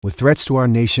With threats to our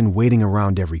nation waiting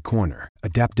around every corner,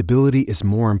 adaptability is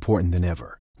more important than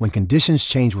ever. When conditions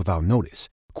change without notice,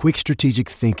 quick strategic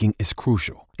thinking is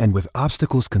crucial. And with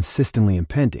obstacles consistently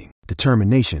impending,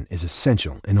 determination is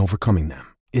essential in overcoming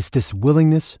them. It's this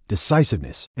willingness,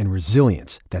 decisiveness, and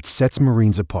resilience that sets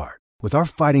Marines apart. With our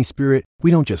fighting spirit, we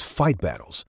don't just fight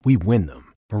battles, we win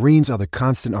them. Marines are the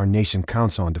constant our nation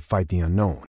counts on to fight the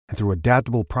unknown. And through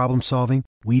adaptable problem solving,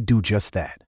 we do just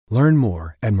that. Learn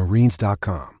more at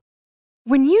marines.com.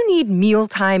 When you need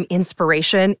mealtime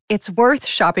inspiration, it's worth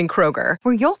shopping Kroger,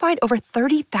 where you'll find over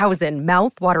 30,000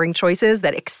 mouth-watering choices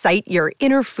that excite your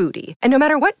inner foodie. And no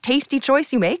matter what tasty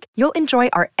choice you make, you'll enjoy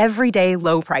our everyday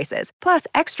low prices, plus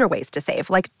extra ways to save,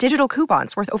 like digital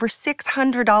coupons worth over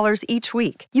 $600 each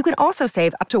week. You can also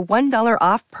save up to $1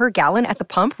 off per gallon at the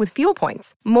pump with fuel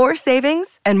points. More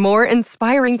savings and more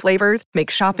inspiring flavors make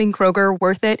shopping Kroger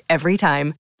worth it every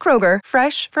time. Kroger,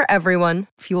 fresh for everyone.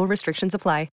 Fuel restrictions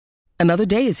apply. Another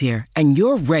day is here, and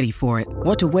you're ready for it.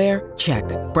 What to wear? Check.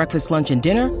 Breakfast, lunch, and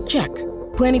dinner? Check.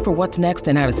 Planning for what's next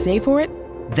and how to save for it?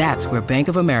 That's where Bank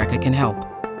of America can help.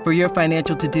 For your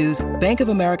financial to-dos, Bank of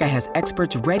America has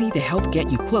experts ready to help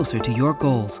get you closer to your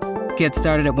goals. Get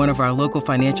started at one of our local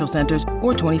financial centers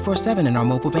or 24/7 in our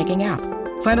mobile banking app.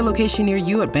 Find a location near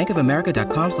you at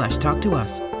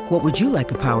bankofamerica.com/talktous. What would you like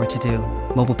the power to do?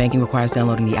 Mobile banking requires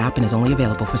downloading the app and is only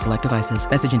available for select devices.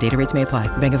 Message and data rates may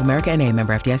apply. Bank of America N.A.,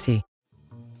 member FDIC.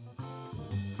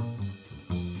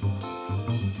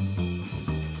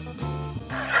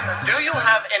 Do you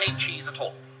have any cheese at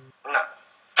all? No.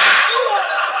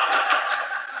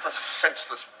 The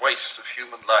senseless waste of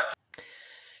human life.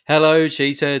 Hello,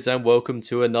 cheeseheads, and welcome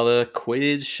to another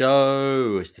quiz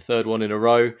show. It's the third one in a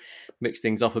row. Mix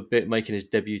things up a bit. Making his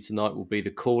debut tonight will be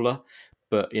the caller.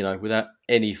 But, without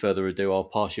any further ado, I'll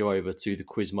pass you over to the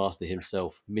quizmaster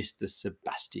himself, Mr.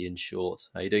 Sebastian Short.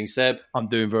 How you doing, Seb? I'm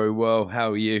doing very well.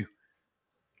 How are you?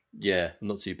 Yeah,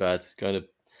 not too bad. Going a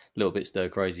little bit stir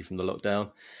crazy from the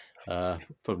lockdown.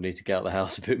 Probably need to get out of the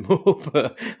house a bit more,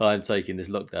 but I'm taking this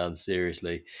lockdown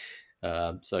seriously.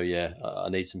 I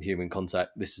need some human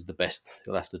contact. This is the best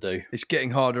you'll have to do. It's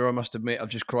getting harder, I must admit. I've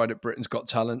just cried at Britain's Got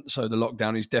Talent, so the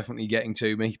lockdown is definitely getting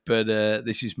to me. But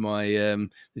this is my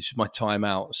time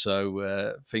out.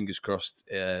 So fingers crossed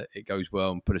it goes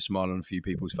well and put a smile on a few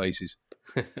people's faces.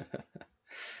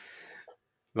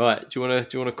 Right, do you want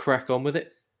to crack on with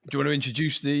it? Do you want to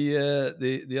introduce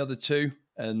the other two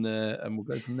and we'll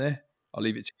go from there? I'll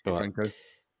leave it to you, Franco.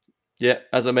 Yeah,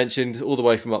 as I mentioned, all the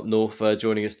way from up north,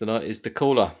 joining us tonight is the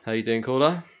caller. How you doing,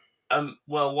 caller?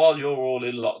 Well, while you're all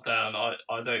in lockdown,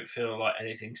 I don't feel like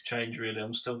anything's changed really.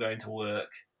 I'm still going to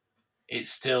work. It's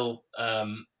still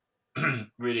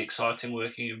really exciting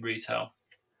working in retail,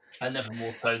 and never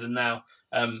more so than now.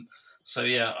 I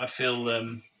feel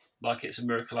like it's a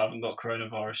miracle I haven't got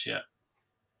coronavirus yet.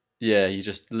 Yeah, you're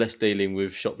just less dealing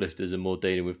with shoplifters and more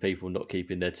dealing with people not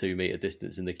keeping their 2 metre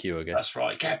distance in the queue, I guess. That's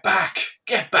right. Get back!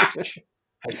 Get back!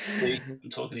 Hey, I'm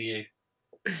talking to you.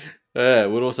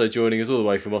 Well, also joining us all the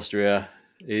way from Austria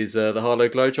is the Harlow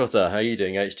Globetrotter. How are you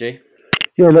doing, HG?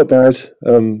 Yeah, not bad.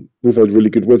 We've had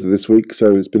really good weather this week,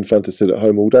 so it's been fun to sit at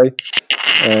home all day.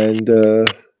 And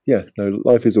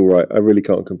life is all right. I really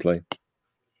can't complain.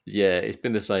 Yeah, it's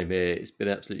been the same here. It's been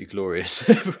absolutely glorious.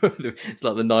 It's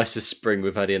like the nicest spring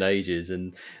we've had in ages.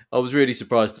 And I was really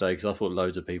surprised today because I thought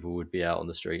loads of people would be out on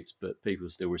the streets, but people are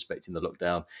still respecting the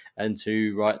lockdown. And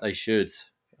they should.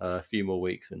 A few more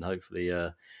weeks and hopefully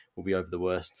we'll be over the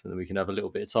worst and then we can have a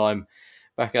little bit of time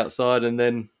back outside and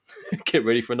then get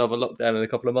ready for another lockdown in a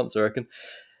couple of months, I reckon.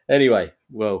 Anyway,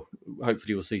 well,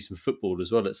 hopefully we'll see some football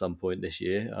as well at some point this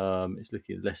year. It's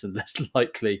looking less and less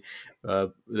likely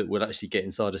that we'll actually get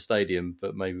inside a stadium,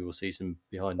 but maybe we'll see some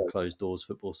behind closed doors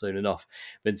football soon enough.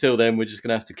 But until then, we're just going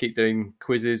to have to keep doing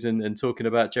quizzes and talking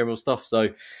about general stuff. So,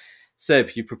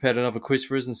 Seb, you prepared another quiz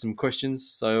for us and some questions.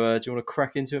 So do you want to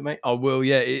crack into it, mate? I will,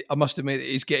 yeah. I must admit,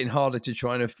 it's getting harder to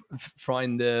try and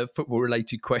find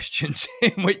football-related questions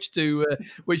in which to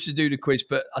do the quiz.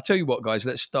 But I'll tell you what, guys,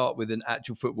 let's start with an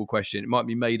actual football question. It might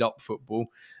be made-up football,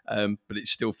 but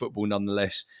it's still football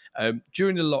nonetheless.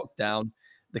 During the lockdown,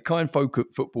 the kind folk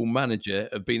at Football Manager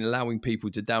have been allowing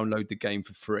people to download the game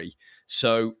for free.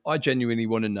 So I genuinely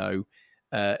want to know,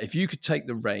 if you could take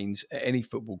the reins at any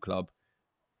football club,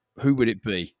 who would it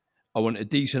be? I want a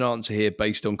decent answer here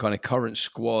based on kind of current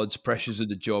squads, pressures of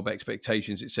the job,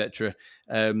 expectations, etc.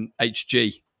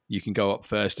 HG, you can go up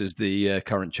first as the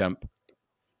current champ.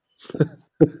 As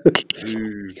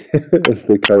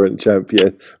the current champ,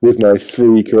 yeah, with my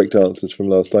 3 correct answers from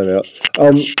last time out.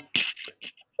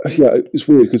 It's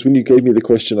weird because when you gave me the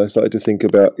question, I started to think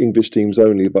about English teams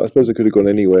only, but I suppose I could have gone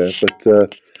anywhere.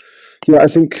 But Yeah, I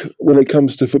think when it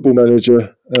comes to Football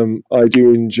Manager, I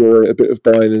do enjoy a bit of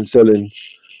buying and selling.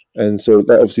 And so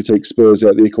that obviously takes Spurs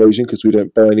out of the equation because we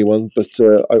don't buy anyone. But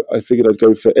I figured I'd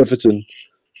go for Everton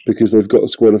because they've got a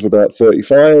squad of about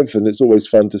 35, and it's always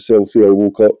fun to sell Theo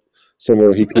Walcott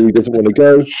somewhere he clearly doesn't want to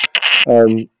go.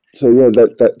 So yeah,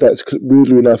 that's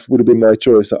weirdly enough would have been my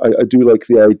choice. I do like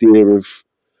the idea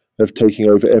of taking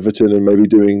over Everton and maybe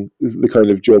doing the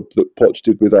kind of job that Poch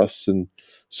did with us and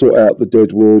sort out the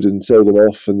dead wood and sell them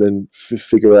off and then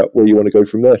figure out where you want to go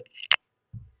from there.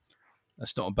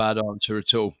 That's not a bad answer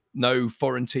at all. No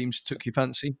foreign teams took your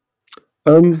fancy?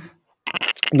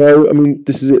 No, I mean,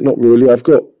 this is it, not really. I've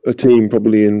got a team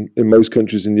probably in most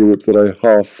countries in Europe that I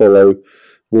half follow,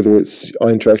 whether it's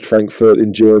Eintracht Frankfurt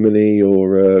in Germany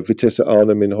or Vitesse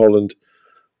Arnhem in Holland.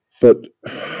 But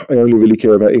I only really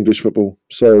care about English football.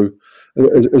 So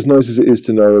as nice as it is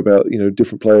to know about,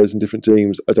 different players and different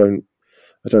teams, I don't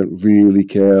really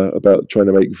care about trying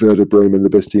to make Werder Bremen the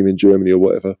best team in Germany or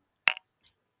whatever.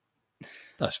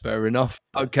 That's fair enough.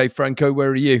 Okay, Franco, where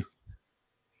are you?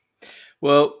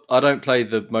 Well, I don't play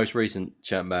the most recent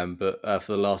Champman, but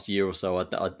for the last year or so, I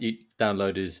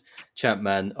downloaded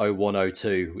Champman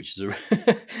 0102, which is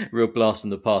a real blast from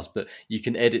the past. But you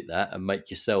can edit that and make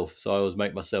yourself. So I always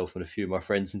make myself and a few of my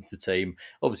friends into the team.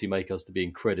 Obviously, make us to be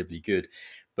incredibly good.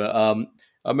 But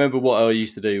I remember what I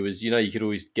used to do was, you could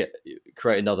always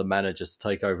create another manager to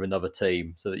take over another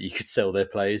team so that you could sell their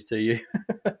players to you.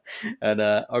 And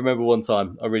I remember one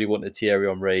time I really wanted Thierry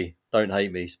Henry. Don't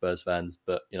hate me, Spurs fans,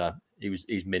 but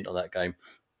he's mint on that game.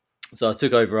 So I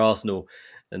took over Arsenal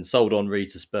and sold Henry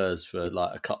to Spurs for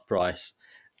like a cut price.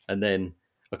 And then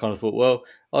I kind of thought, well,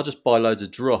 I'll just buy loads of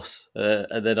dross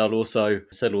and then I'll also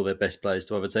sell all their best players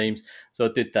to other teams. So I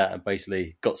did that and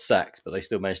basically got sacked, but they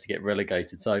still managed to get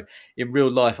relegated. So in real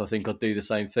life, I think I'd do the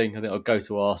same thing. I think I'd go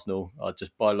to Arsenal. I'd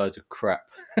just buy loads of crap,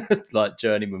 like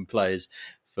journeyman players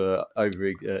for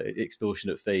over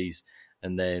extortionate fees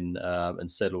and then and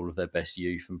sell all of their best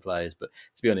youth and players. But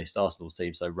to be honest, Arsenal's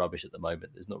team's so rubbish at the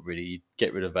moment. There's not really, you'd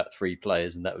get rid of about 3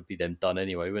 players and that would be them done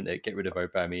anyway, wouldn't it? Get rid of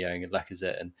Aubameyang and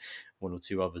Lacazette and 1 or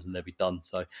 2 others and they'd be done.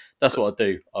 So that's what I'd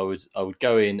do. I would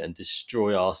go in and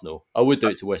destroy Arsenal. I would do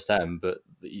it to West Ham, but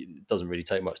it doesn't really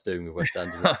take much doing with West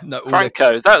Ham, does it? No,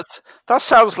 Franco, that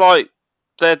sounds like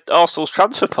their Arsenal's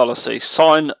transfer policy.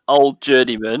 Sign old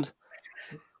journeyman.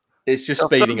 It's just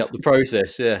speeding up the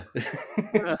process, yeah.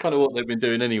 It's kind of what they've been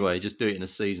doing anyway, just do it in a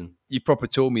season. You proper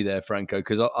tore me there, Franco,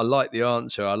 because I like the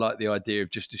answer. I like the idea of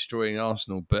just destroying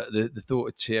Arsenal, but the thought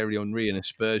of Thierry Henry in a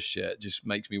Spurs shirt just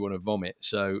makes me want to vomit.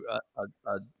 So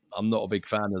I'm not a big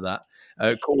fan of that.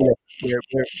 Corey,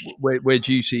 where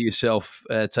do you see yourself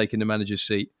taking the manager's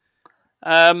seat?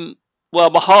 Well,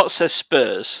 my heart says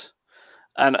Spurs,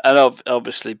 and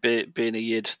obviously being a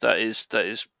Yid, that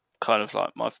is kind of like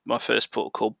my first port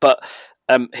of call. But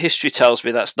history tells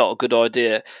me that's not a good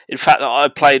idea. In fact, I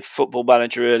played Football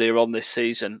Manager earlier on this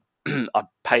season. I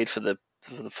paid for the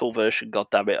full version. God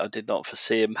damn it, I did not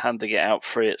foresee him handing it out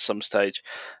free at some stage.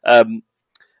 But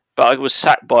I was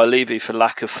sacked by Levy for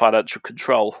lack of financial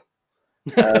control.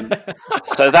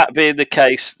 So that being the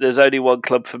case, there's only one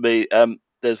club for me.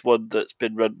 There's one that's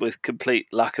been run with complete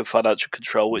lack of financial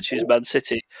control, which is Man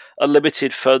City.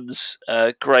 Unlimited funds,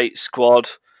 great squad,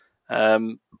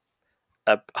 a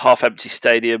half-empty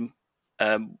stadium.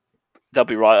 They'll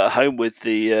be right at home with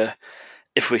the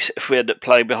if we end up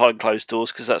playing behind closed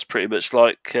doors, because that's pretty much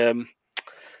like the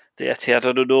Etihad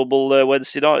on a normal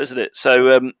Wednesday night, isn't it?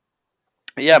 So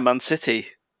yeah, Man City,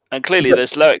 and clearly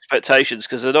there's low expectations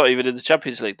because they're not even in the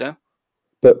Champions League now.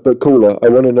 But caller, I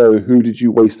want to know, who did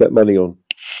you waste that money on?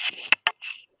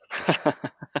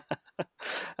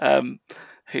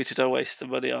 Who did I waste the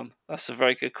money on? That's a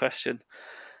very good question.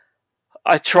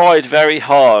 I tried very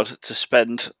hard to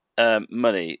spend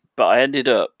money, but I ended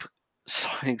up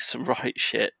signing some right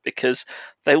shit because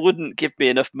they wouldn't give me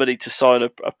enough money to sign a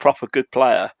proper good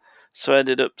player. So I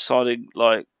ended up signing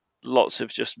like lots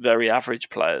of just very average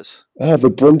players.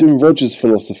 The Brendan Rodgers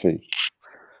philosophy.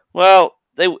 Well,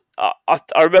 I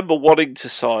remember wanting to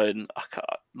sign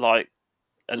like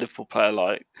a Liverpool player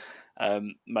like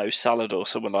Mo Salah or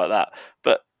someone like that,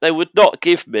 but they would not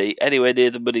give me anywhere near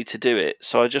the money to do it.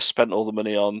 So I just spent all the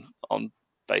money on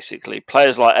basically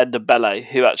players like Ndembele,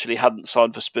 who actually hadn't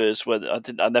signed for Spurs when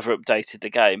I never updated the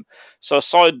game. So I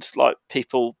signed like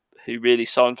people who really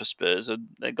signed for Spurs and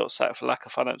then got sacked for lack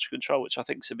of financial control, which I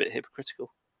think is a bit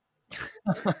hypocritical.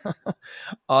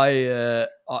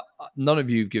 None of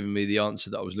you have given me the answer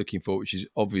that I was looking for, which is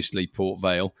obviously Port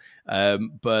Vale.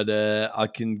 But I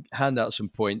can hand out some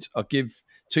points. I'll give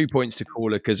 2 points to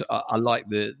Caller because I like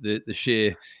the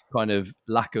sheer kind of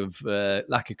lack of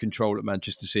control at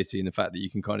Manchester City and the fact that you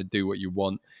can kind of do what you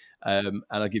want. And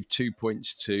I give 2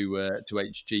 points to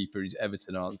HG for his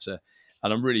Everton answer.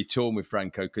 And I'm really torn with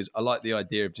Franco because I like the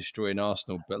idea of destroying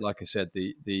Arsenal, but like I said,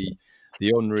 the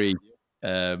Henry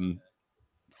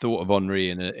thought of Henry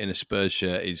in a Spurs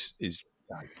shirt is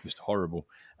just horrible.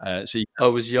 I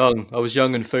was young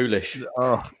and foolish.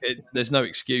 There's no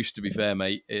excuse, to be fair,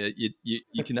 mate.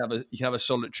 You can have a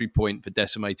solitary point for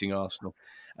decimating Arsenal.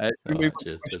 Can we move on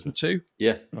to question 2?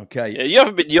 Yeah. Okay. Yeah, you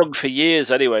haven't been young for years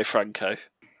anyway, Franco.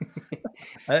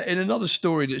 In another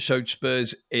story that showed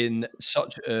Spurs in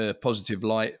such a positive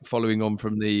light, following on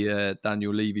from the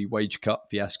Daniel Levy wage cut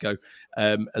fiasco,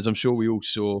 as I'm sure we all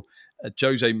saw,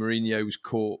 Jose Mourinho was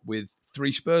caught with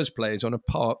 3 Spurs players on a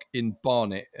park in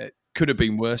Barnet. It could have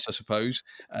been worse, I suppose,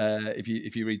 if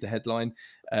you read the headline.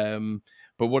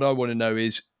 But what I want to know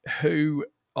is who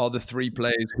are the 3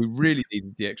 players who really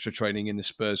needed the extra training in the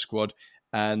Spurs squad,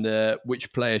 and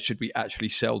which player should we actually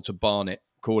sell to Barnet?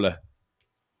 Caller.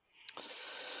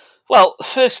 Well,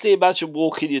 firstly, imagine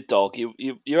walking your dog.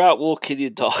 You're out walking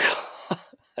your dog.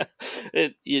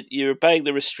 You're obeying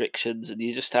the restrictions, and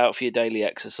you're just out for your daily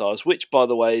exercise. Which, by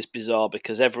the way, is bizarre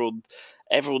because everyone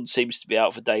seems to be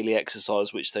out for daily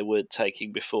exercise, which they weren't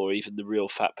taking before, even the real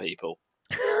fat people.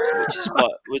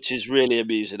 which is really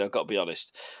amusing. I've got to be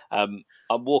honest. I'm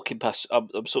walking past.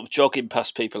 I'm sort of jogging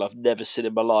past people I've never seen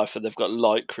in my life, and they've got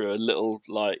lycra and little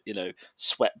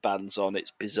sweatbands on.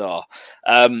 It's bizarre.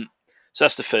 So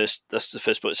that's the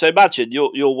first point. So imagine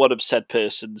you're one of said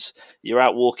persons. You're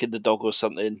out walking the dog or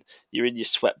something. You're in your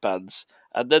sweatbands,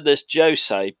 and then there's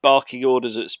Jose barking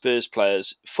orders at Spurs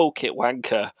players, full kit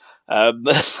wanker,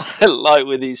 like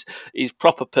with his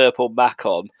proper purple Mac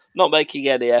on, not making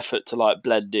any effort to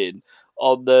blend in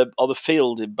on the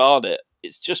field in Barnet.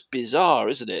 It's just bizarre,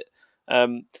 isn't it?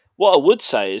 What I would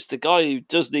say is the guy who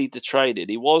does need the training,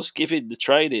 he was given the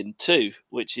training too,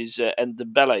 which is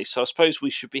Ndombele. So I suppose we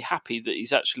should be happy that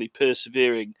he's actually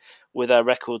persevering with our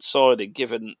record signing,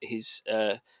 given his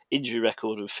injury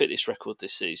record and fitness record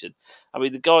this season. I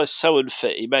mean, the guy's so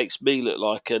unfit, he makes me look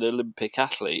like an Olympic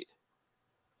athlete.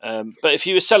 But if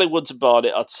you were selling one to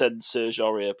Barnet, I'd send Serge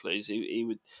Aurier, please. He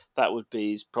would. That would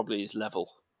be probably his level.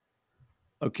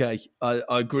 Okay, I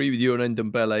agree with you on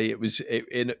Ndombele.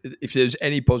 If there's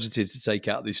any positives to take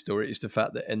out of this story, it's the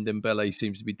fact that Ndombele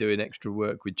seems to be doing extra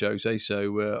work with Jose,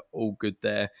 so all good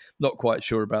there. Not quite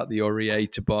sure about the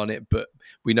Aurier to Barnet, but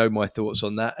we know my thoughts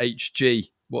on that. HG,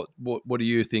 what are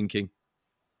you thinking?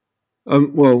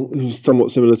 Well,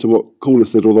 somewhat similar to what Caller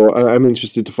said, although I'm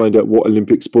interested to find out what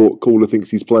Olympic sport Caller thinks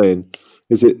he's playing.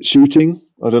 Is it shooting?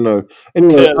 I don't know.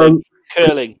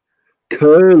 Anyway,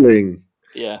 curling.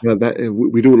 Yeah, that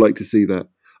we'd all like to see that.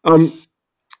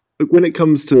 When it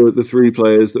comes to the 3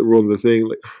 players that were on the thing,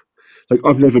 like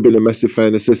I've never been a massive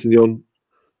fan of Sessegnon,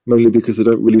 mainly because I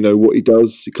don't really know what he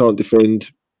does. He can't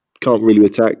defend, can't really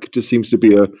attack. Just seems to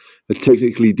be a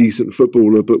technically decent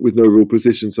footballer, but with no real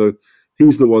position. So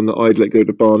he's the one that I'd let go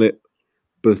to Barnet.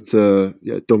 But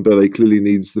Ndombele clearly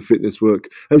needs the fitness work.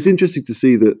 And it's interesting to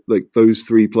see that those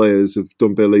 3 players of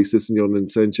Ndombele, Sessegnon, and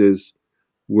Sanchez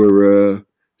were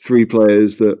 3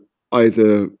 players that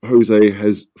either Jose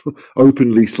has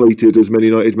openly slated as Man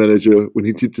United manager when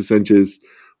he did to Sanchez,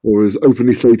 or has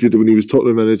openly slated when he was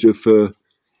Tottenham manager for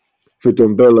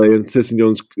Ndombele, and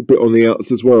Sessegnon's a bit on the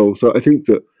outs as well. So I think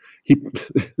that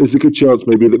there's a good chance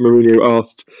maybe that Mourinho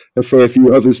asked a fair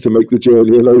few others to make the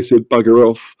journey, and they said bugger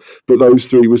off. But those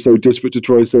 3 were so desperate to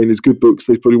try and stay in his good books,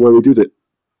 that's probably why they did it.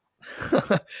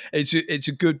 It's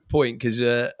a good point because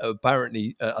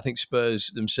apparently I think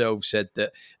Spurs themselves said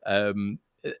that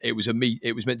it was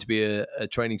meant to be a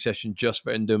training session just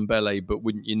for Ndombele, but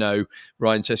wouldn't you know,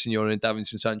 Ryan Sessegnon and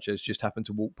Davinson Sanchez just happened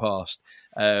to walk past,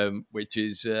 which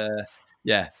is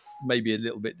maybe a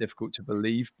little bit difficult to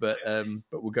believe, but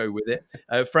we'll go with it.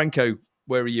 Franco,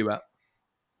 where are you at?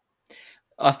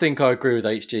 I think I agree with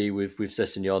HG with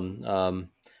Sessegnon.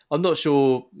 I'm not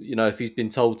sure, if he's been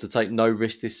told to take no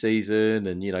risk this season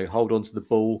and, hold on to the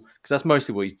ball, because that's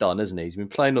mostly what he's done, hasn't he? He's been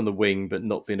playing on the wing, but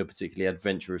not been a particularly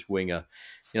adventurous winger.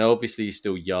 Obviously he's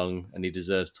still young and he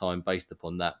deserves time based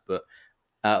upon that. But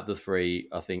out of the 3,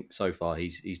 I think so far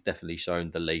he's definitely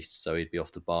shown the least, so he'd be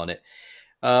off to Barnet.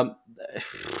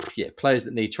 Players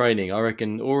that need training. I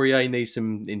reckon Aurier needs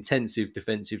some intensive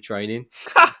defensive training.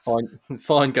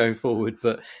 fine going forward,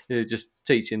 but just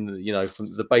teaching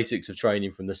from the basics of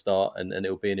training from the start, and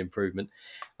it'll be an improvement.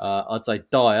 I'd say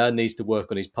Dyer needs to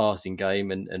work on his passing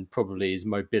game and probably his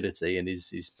mobility and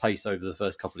his pace over the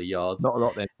first couple of yards. Not a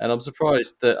lot then. And I'm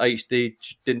surprised that HD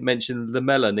didn't mention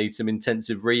Lamella needs some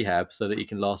intensive rehab so that he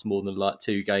can last more than like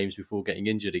 2 games before getting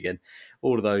injured again.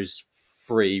 All of those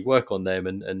 3, work on them,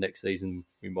 and next season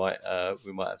we might have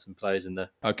some players in there.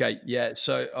 Okay, yeah.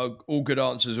 So all good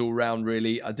answers all round.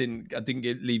 Really, I didn't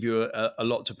leave you a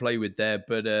lot to play with there,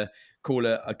 but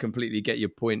caller, I completely get your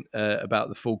point about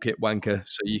the full kit wanker.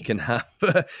 So you can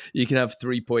have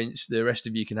 3 points. The rest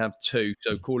of you can have 2.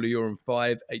 So caller, you're on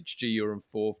 5. HG, you're on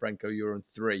 4. Franco, you're on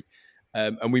 3.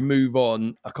 And we move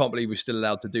on. I can't believe we're still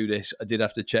allowed to do this. I did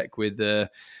have to check with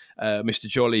Mr.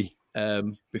 Jolly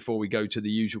before we go to the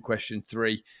usual question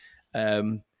 3.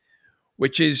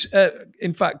 Which is,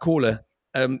 in fact, caller,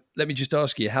 let me just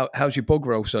ask you, how's your bog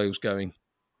roll sales going?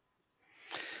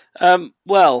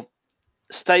 Well,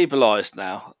 stabilised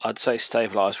now. I'd say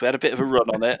stabilised. We had a bit of a run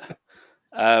on it,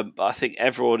 but I think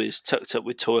everyone is tucked up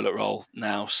with toilet roll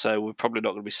now, so we're probably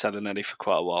not going to be selling any for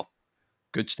quite a while.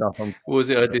 Good stuff. What was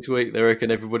it this week? They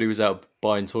reckon everybody was out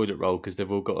buying toilet roll because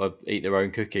they've all got to eat their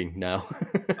own cooking now.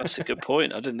 That's a good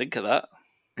point. I didn't think of that.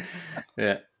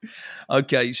 Yeah.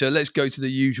 Okay, so let's go to the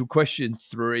usual question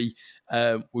 3.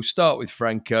 We'll start with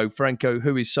Franco. Franco,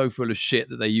 who is so full of shit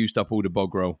that they used up all the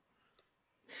bog roll?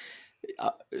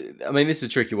 I mean, this is a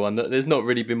tricky one. There's not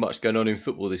really been much going on in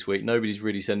football this week. Nobody's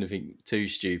really said anything too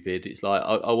stupid. It's like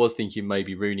I was thinking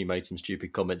maybe Rooney made some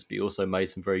stupid comments, but he also made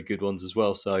some very good ones as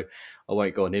well. So I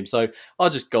won't go on him. So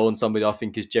I'll just go on somebody I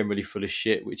think is generally full of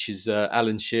shit, which is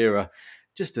Alan Shearer.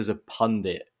 Just as a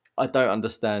pundit, I don't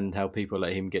understand how people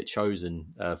let him get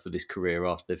chosen for this career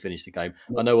after they finish the game.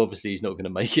 I know obviously he's not going to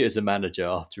make it as a manager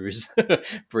after his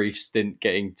brief stint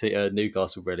getting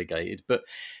Newcastle relegated, but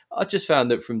I just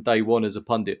found that from day one as a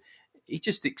pundit, he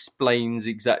just explains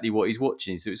exactly what he's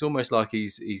watching. So it's almost like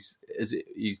he's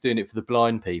doing it for the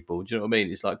blind people. Do you know what I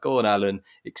mean? It's like, go on, Alan,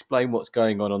 explain what's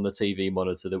going on the TV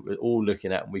monitor that we're all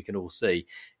looking at and we can all see.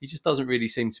 He just doesn't really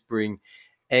seem to bring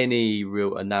any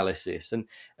real analysis, and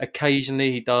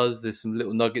occasionally he does. There's some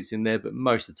little nuggets in there, but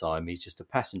most of the time he's just a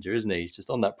passenger, isn't he? He's just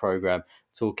on that program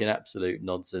talking absolute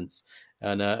nonsense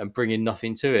and bringing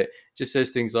nothing to it. Just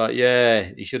says things like,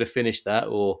 "Yeah, he should have finished that,"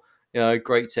 or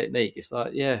 "Great technique." It's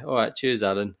like, yeah, all right, cheers,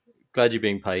 Alan. Glad you're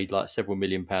being paid like several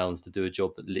 £1,000,000 to do a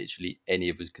job that literally any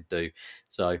of us could do.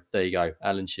 So there you go,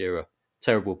 Alan Shearer.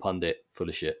 Terrible pundit, full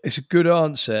of shit. It's a good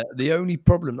answer. The only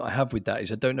problem that I have with that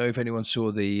is I don't know if anyone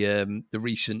saw the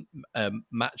recent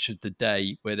match of the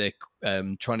day where they're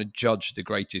trying to judge the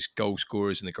greatest goal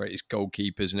scorers and the greatest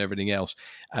goalkeepers and everything else.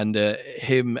 And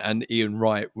him and Ian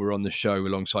Wright were on the show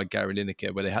alongside Gary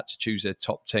Lineker, where they had to choose their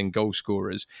top 10 goal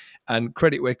scorers. And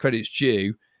credit where credit's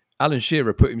due, Alan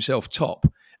Shearer put himself top.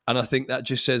 And I think that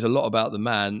just says a lot about the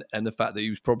man and the fact that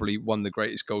he was probably one of the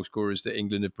greatest goal scorers that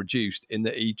England have produced, in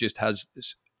that he just has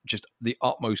just the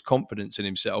utmost confidence in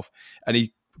himself. And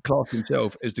he classed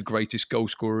himself as the greatest goal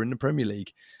scorer in the Premier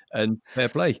League. And fair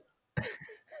play.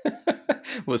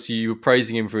 Well, so you were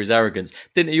praising him for his arrogance.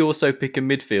 Didn't he also pick a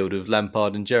midfield of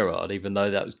Lampard and Gerrard, even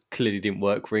though that clearly didn't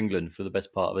work for England for the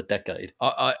best part of a decade?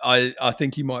 I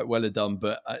think he might well have done,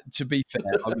 but to be fair,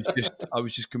 I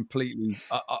was just completely.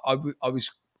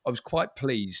 I was quite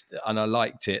pleased, and I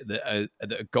liked it that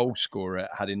a goal scorer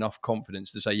had enough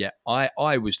confidence to say, "Yeah,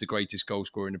 I was the greatest goal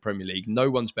scorer in the Premier League. No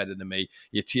one's better than me.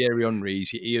 Your Thierry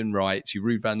Henrys, your Ian Wrights, your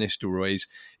Ruud van Nistelrooys,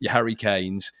 your Harry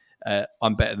Kanes.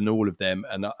 I'm better than all of them."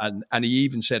 And he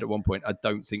even said at one point, "I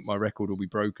don't think my record will be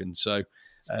broken." So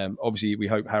obviously, we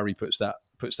hope Harry puts that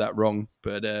wrong.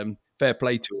 But fair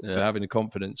play to him for having the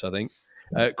confidence, I think.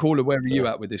 Caller, where are you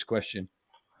at with this question?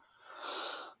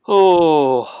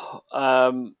 Well,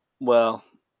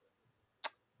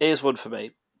 here's one for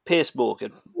me. Piers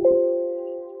Morgan.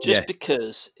 Just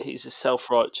because he's a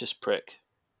self-righteous prick.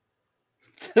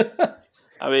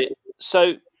 I mean,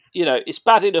 so, it's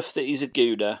bad enough that he's a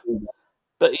gooner,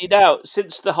 but he now,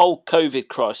 since the whole COVID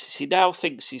crisis, he now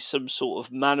thinks he's some sort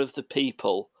of man of the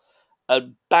people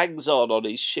and bangs on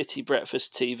his shitty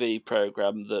breakfast TV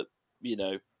program that,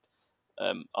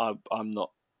 I'm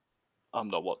not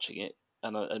watching it.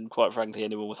 And quite frankly,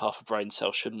 anyone with half a brain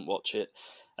cell shouldn't watch it,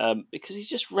 because he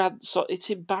just rants.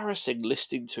 It's embarrassing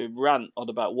listening to him rant on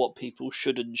about what people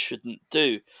should and shouldn't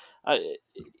do.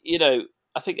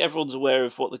 I think everyone's aware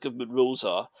of what the government rules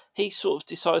are. He sort of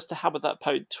decides to hammer that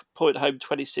point home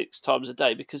 26 times a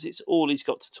day because it's all he's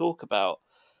got to talk about.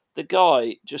 The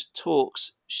guy just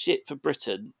talks shit for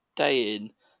Britain day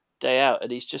in, day out,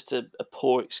 and he's just a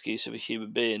poor excuse of a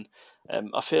human being.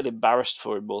 I feel embarrassed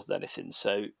for him more than anything.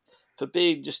 So, for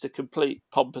being just a complete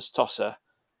pompous tosser,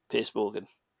 Piers Morgan.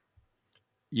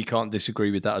 You can't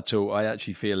disagree with that at all. I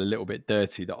actually feel a little bit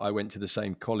dirty that I went to the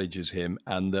same college as him,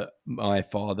 and that my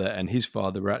father and his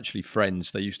father were actually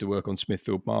friends. They used to work on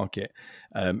Smithfield Market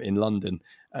in London.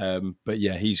 But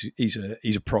yeah, he's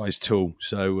a prized tool.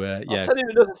 So yeah, I'll tell you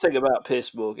another thing about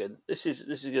Piers Morgan. This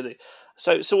is good.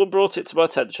 So someone brought it to my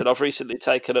attention. I've recently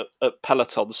taken up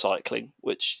Peloton cycling,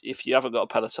 which if you haven't got a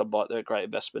Peloton bike, they're a great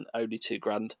investment. Only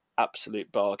 £2,000,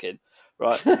 absolute bargain,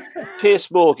 right? Piers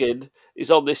Morgan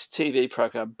is on this TV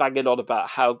program banging on about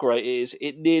how great it is.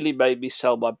 It nearly made me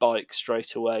sell my bike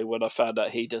straight away when I found out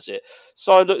he does it.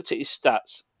 So I looked at his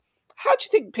stats. How do you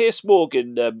think Piers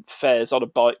Morgan fares on a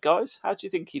bike, guys? How do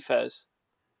you think he fares?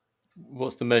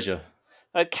 What's the measure?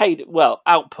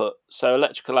 Output. So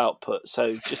electrical output.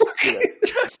 So just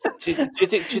do you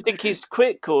think he's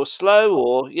quick or slow,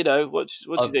 or what do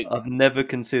you think? I've never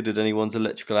considered anyone's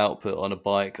electrical output on a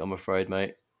bike, I'm afraid,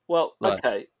 mate. Well,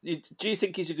 okay. Do you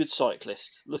think he's a good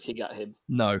cyclist? Looking at him,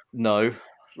 no.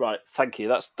 Right, thank you.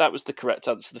 That was the correct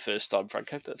answer the first time,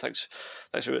 Franco. But thanks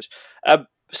very much.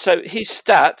 So his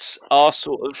stats are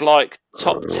sort of like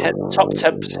top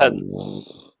 10%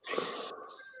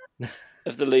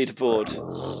 of the leaderboard.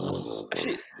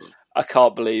 I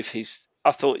can't believe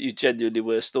I thought you genuinely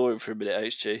were snoring for a minute,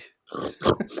 HG.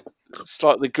 It's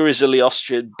like the grizzly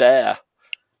Austrian bear.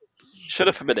 Shut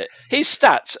up a minute. His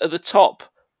stats are the top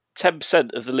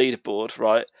 10% of the leaderboard,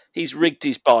 right? He's rigged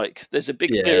his bike. There's a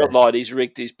big thing online. He's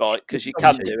rigged his bike because you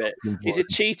can do it. He's a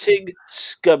cheating,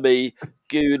 scummy,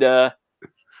 gooner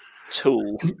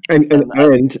tool.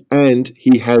 And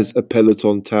he has a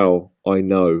Peloton towel. I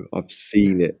know. I've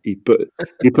seen it. He put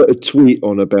a tweet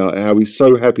on about how he's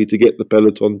so happy to get the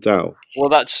Peloton towel. Well,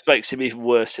 that just makes him even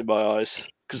worse in my eyes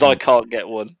because I can't get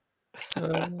one.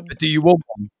 But do you want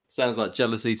one? Sounds like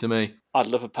jealousy to me. I'd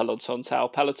love a Peloton towel.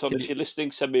 Peloton, if you're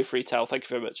listening, send me a free towel. Thank you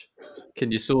very much.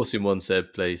 Can you source him one,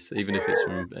 Seb, please? Even if it's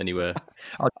from anywhere.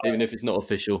 Even if it's not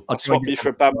official. I'll swap you for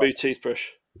a bamboo toothbrush.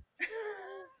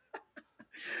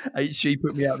 She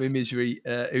put me out of my misery.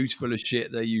 Who's full of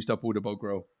shit? They used up all the bog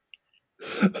roll.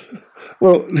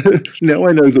 Well, now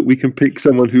I know that we can pick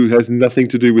someone who has nothing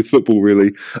to do with football,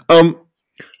 really.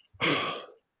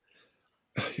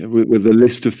 With a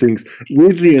list of things.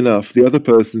 Weirdly enough, the other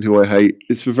person who I hate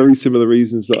is for very similar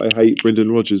reasons that I hate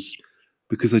Brendan Rodgers,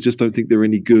 because I just don't think they're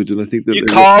any good, and I think that you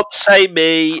can't say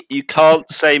me. You can't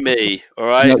say me. All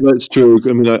right. No, that's true.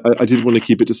 I mean, I did want to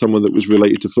keep it to someone that was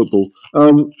related to football.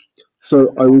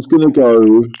 So I was going to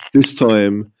go this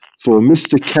time for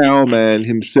Mr. Cowman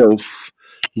himself,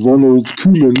 Ronald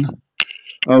Koeman.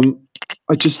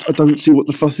 I don't see what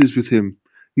the fuss is with him.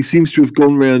 He seems to have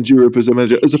gone around Europe as a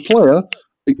manager. As a player,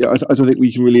 I don't think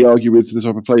we can really argue with the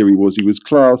type of player he was. He was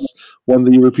class, won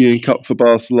the European Cup for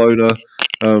Barcelona,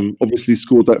 obviously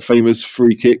scored that famous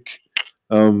free kick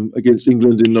against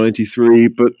England in '93.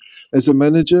 But as a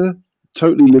manager,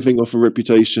 totally living off a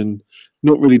reputation,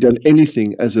 not really done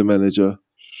anything as a manager.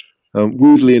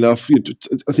 Weirdly enough,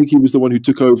 I think he was the one who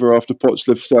took over after Poch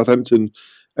left Southampton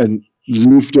and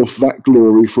lived off that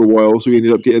glory for a while. So he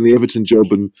ended up getting the Everton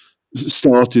job and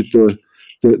started the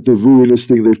ruinous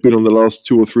thing they've been on the last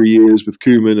 2 or 3 years with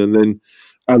Koeman, and then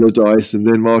Allardyce, and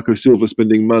then Marco Silva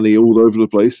spending money all over the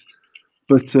place.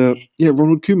 But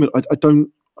Ronald Koeman,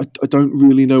 I don't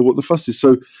really know what the fuss is.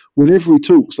 So whenever he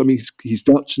talks, I mean, he's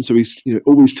Dutch, and so he's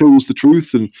always tells the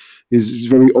truth and is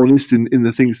very honest in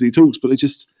the things that he talks. But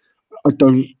I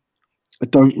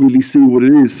don't really see what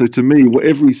it is. So to me,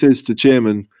 whatever he says to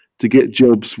chairman to get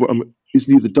jobs,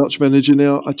 isn't he the Dutch manager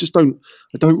now? I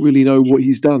don't really know what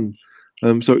he's done.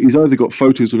 So he's either got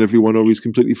photos on everyone or he's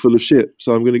completely full of shit.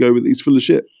 So I'm going to go with he's full of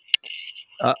shit.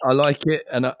 I like it,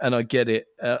 and I get it.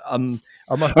 I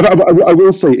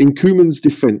will say, in Koeman's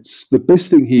defence, the best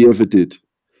thing he ever did,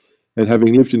 and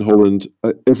having lived in Holland,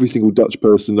 every single Dutch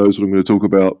person knows what I'm going to talk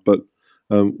about. But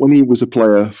when he was a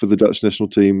player for the Dutch national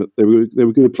team, they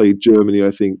were going to play Germany,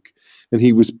 I think, and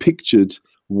he was pictured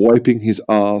wiping his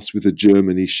ass with a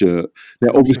Germany shirt. Now,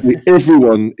 obviously,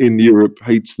 everyone in Europe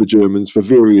hates the Germans for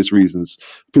various reasons.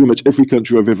 Pretty much every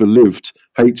country I've ever lived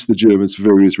hates the Germans for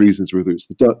various reasons, whether it's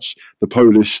the Dutch, the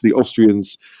Polish, the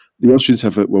Austrians. The Austrians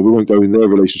have we won't go in their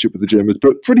relationship with the Germans,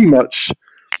 but pretty much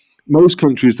most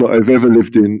countries that I've ever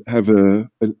lived in have an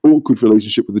awkward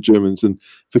relationship with the Germans. And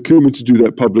for Koeman to do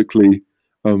that publicly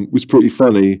was pretty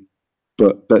funny,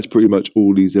 but that's pretty much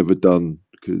all he's ever done.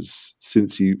 Because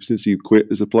since you quit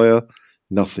as a player,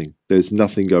 nothing. There's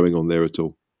nothing going on there at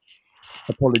all.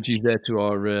 Apologies there to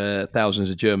our thousands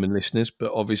of German listeners,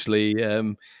 but obviously,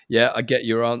 I get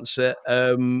your answer.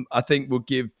 I think we'll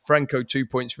give Franco 2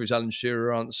 points for his Alan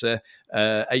Shearer answer.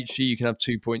 HG, you can have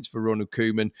 2 points for Ronald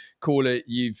Koeman. Caller,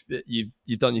 you've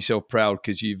done yourself proud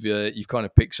because you've kind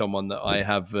of picked someone that I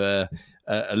have a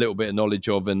little bit of knowledge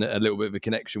of and a little bit of a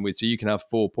connection with. So you can have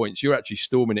 4 points. You're actually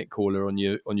storming it, caller, on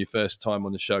your first time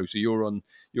on the show. So you're on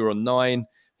 9.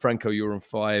 Franco, you're on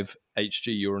 5.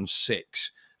 HG, you're on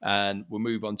 6. And we'll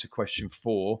move on to question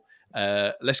 4.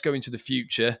 Let's go into the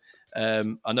future.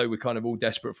 I know we're kind of all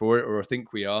desperate for it, or I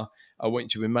think we are. I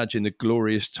want you to imagine the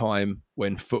glorious time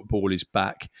when football is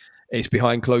back. It's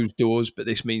behind closed doors, but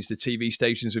this means the TV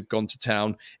stations have gone to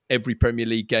town. Every Premier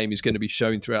League game is going to be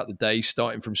shown throughout the day,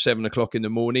 starting from 7 o'clock in the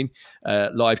morning.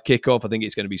 Live kickoff. I think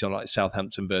it's going to be something like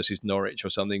Southampton versus Norwich or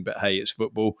something, but hey, it's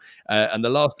football. And the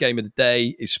last game of the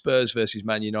day is Spurs versus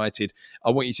Man United. I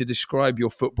want you to describe your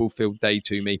football-filled day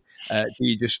to me. Do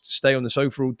you just stay on the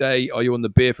sofa all day? Are you on the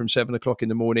beer from 7 o'clock in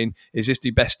the morning? Is this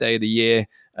the best day of the year?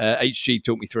 HG,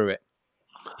 talk me through it.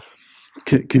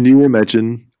 Can you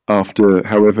imagine, after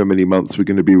however many months we're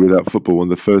going to be without football, and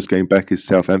the first game back is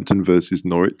Southampton versus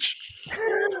Norwich?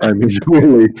 I mean,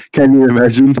 really, can you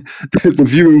imagine? The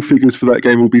viewing figures for that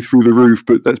game will be through the roof,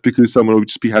 but that's because someone will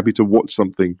just be happy to watch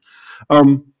something.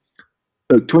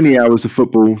 20 hours of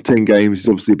football, 10 games is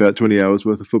obviously about 20 hours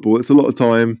worth of football. It's a lot of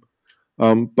time.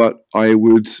 But I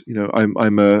would,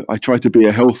 I try to be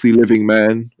a healthy living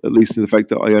man, at least in the fact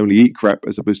that I only eat crap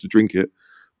as opposed to drink it.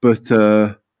 But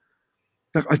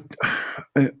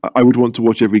I would want to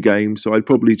watch every game, so I'd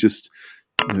probably just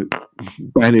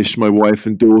banish my wife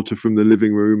and daughter from the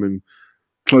living room and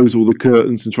close all the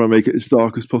curtains and try and make it as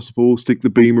dark as possible. Stick the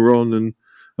beamer on and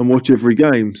watch every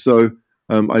game. So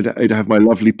I'd have my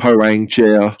lovely Parang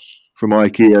chair from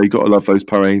IKEA. You got to love those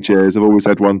Parang chairs. I've always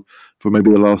had one for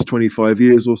maybe the last 25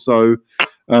 years or so.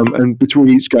 And between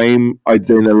each game, I'd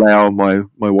then allow my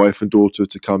wife and daughter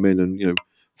to come in and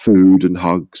food and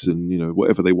hugs and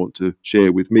whatever they want to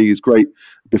share with me is great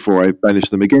before I banish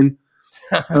them again.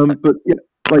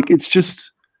 But it's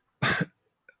just.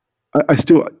 I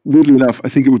still, weirdly enough, I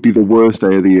think it would be the worst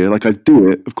day of the year. Like, I'd do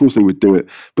it. Of course I would do it.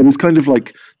 But it's kind of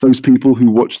like those people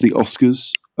who watch the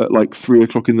Oscars at like 3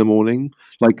 o'clock in the morning.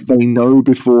 Like, they know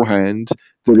beforehand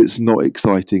that it's not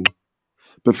exciting.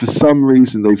 But for some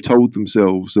reason, they've told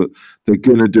themselves that they're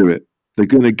going to do it. They're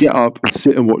going to get up and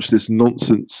sit and watch this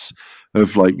nonsense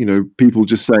of people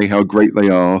just saying how great they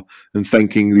are and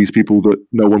thanking these people that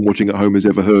no one watching at home has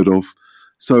ever heard of.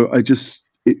 So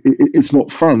it's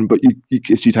not fun, but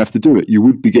you'd have to do it. You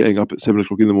would be getting up at 7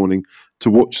 o'clock in the morning to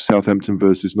watch Southampton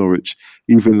versus Norwich,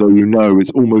 even though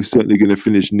it's almost certainly going to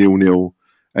finish 0-0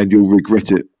 and you'll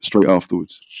regret it straight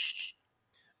afterwards.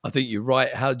 I think you're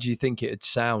right. How do you think it'd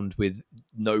sound with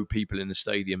no people in the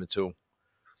stadium at all?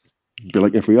 It'd be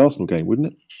like every Arsenal game,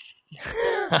 wouldn't it?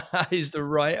 Is the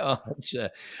right answer.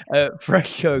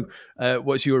 Franco,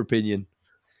 what's your opinion?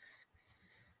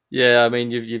 Yeah, I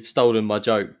mean, you've stolen my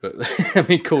joke, but I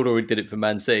mean, Corner already did it for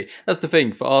Man City. That's the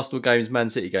thing. For Arsenal games, Man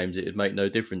City games, it would make no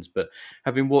difference. But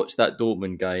having watched that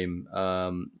Dortmund game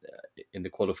in the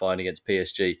qualifying against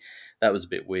PSG, that was a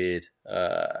bit weird.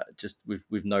 Just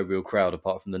with no real crowd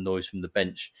apart from the noise from the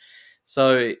bench.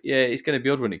 So yeah, it's going to be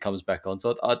odd when it comes back on.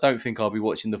 So I don't think I'll be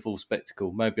watching the full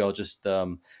spectacle. Maybe I'll just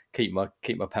keep my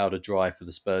powder dry for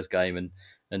the Spurs game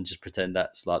and just pretend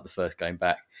that's like the first game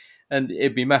back. And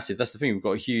it'd be massive. That's the thing. We've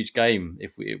got a huge game.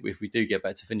 If we do get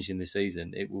back to finishing this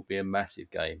season, it will be a massive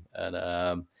game. And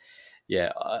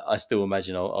I still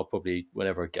imagine I'll probably,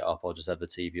 whenever I get up, I'll just have the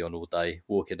TV on all day,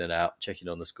 walk in and out, checking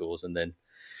on the scores, and then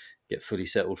get fully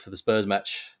settled for the Spurs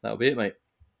match. That'll be it, mate.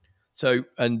 So,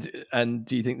 and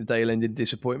do you think the day will end in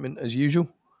disappointment as usual?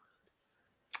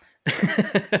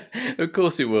 Of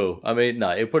course it will. I mean,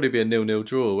 no, it'll probably be a 0-0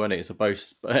 draw, won't it? So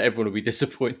everyone will be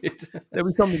disappointed. There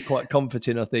was something quite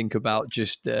comforting, I think, about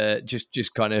just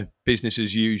kind of business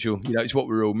as usual. It's what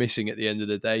we're all missing at the end of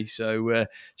the day. So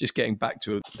just getting back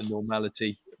to a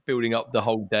normality, building up the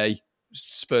whole day.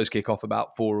 Spurs kick off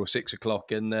about 4 or 6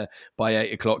 o'clock, and by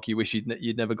 8 o'clock, you wish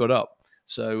you'd never got up.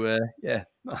 So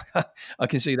I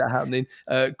can see that happening.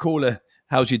 Caller,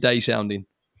 how's your day sounding?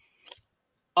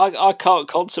 I can't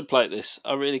contemplate this.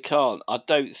 I really can't. I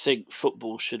don't think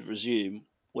football should resume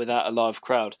without a live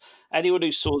crowd. Anyone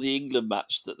who saw the England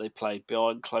match that they played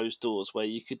behind closed doors, where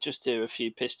you could just hear a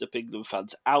few pissed up England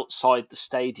fans outside the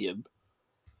stadium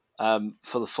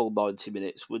for the full 90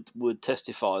 minutes, would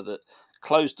testify that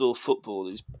closed door football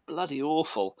is bloody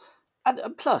awful. And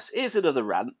plus, here's another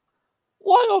rant.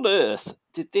 Why on earth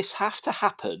did this have to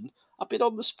happen? I've been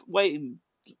on the waiting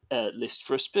list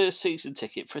for a Spurs season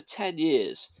ticket for 10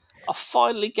 years. I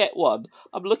finally get one.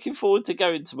 I'm looking forward to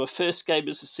going to my first game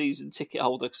as a season ticket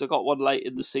holder because I got one late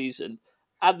in the season.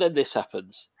 And then this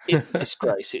happens. It's a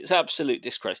disgrace. It's absolute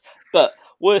disgrace. But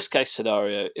worst case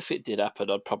scenario, if it did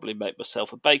happen, I'd probably make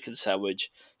myself a bacon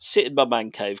sandwich, sit in my man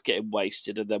cave getting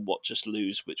wasted, and then watch us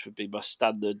lose, which would be my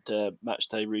standard match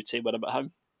day routine when I'm at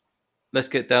home. Let's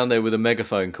get down there with a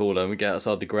megaphone caller and we get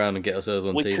outside the ground and get ourselves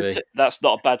on TV. That's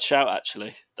not a bad shout,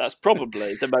 actually. That's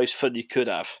probably the most fun you could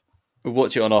have. We'll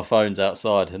watch it on our phones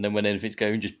outside, and then when anything's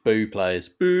going, just boo players.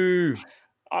 Boo!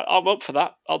 I'm up for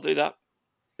that. I'll do that.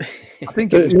 I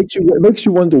think it makes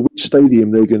you wonder which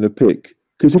stadium they're going to pick.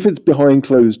 Because if it's behind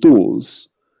closed doors,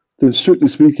 then strictly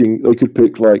speaking, they could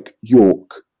pick like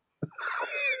York.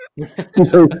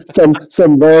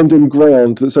 Some random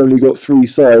ground that's only got 3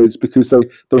 sides because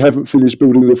they haven't finished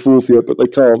building the 4th yet, but they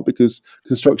can't because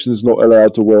construction's not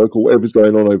allowed to work or whatever's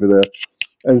going on over there.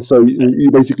 And so you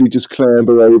basically just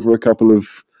clamber over a couple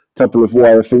of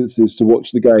wire fences to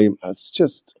watch the game. That's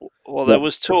just... Well, there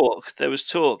was talk,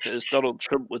 as Donald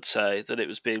Trump would say, that it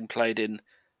was being played in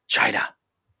China.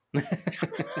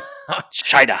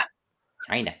 China.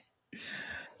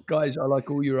 Guys, I like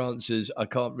all your answers. I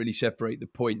can't really separate the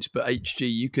points, but HG,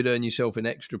 you could earn yourself an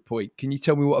extra point. Can you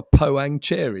tell me what a Poang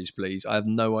chair is, please? I have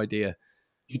no idea.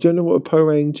 You don't know what a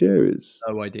Poang chair is?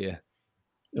 No idea.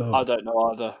 Oh. I don't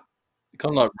know either.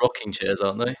 Kind of like rocking chairs,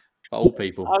 aren't they? For old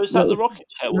people. Oh, is that the rocking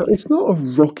chair one? No, it's not a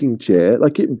rocking chair.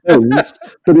 Like, it bends,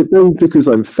 but it bends because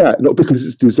I'm fat, not because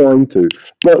it's designed to.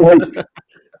 But like,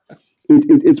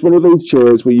 it's one of those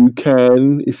chairs where you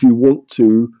can, if you want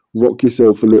to, rock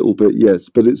yourself a little bit, yes,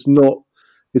 but it's not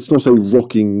a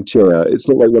rocking chair. It's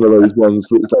not like one of those ones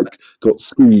that's like got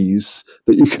skis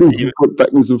that you can put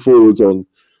backwards and forwards on.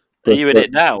 But, are you in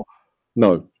it now?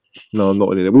 No, I'm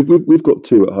not in it. We've got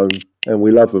 2 at home and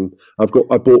we love them. I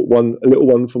bought a little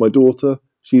one for my daughter.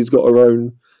 She's got her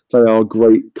own. They are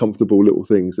great, comfortable little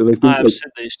things, and they've been. I've seen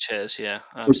these chairs. Yeah,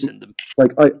 I've seen them.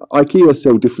 Like IKEA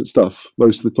sell different stuff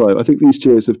most of the time. I think these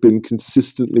chairs have been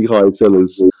consistently high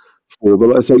sellers.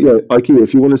 But so yeah, IKEA,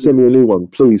 if you want to send me a new one,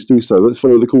 please do so. Let's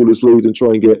follow the caller's lead and try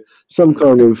and get some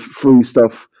kind of free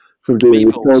stuff from doing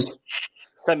meatballs.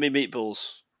 Send me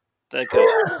meatballs. They're good.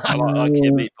 I like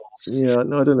IKEA meatballs. Yeah,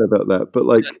 no, I don't know about that, but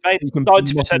like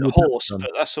 90% horse,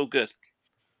 but that's all good.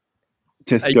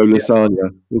 Tesco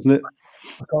lasagna, wasn't it?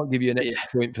 I can't give you an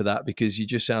extra point for that because you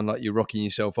just sound like you're rocking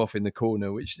yourself off in the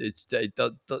corner, which it's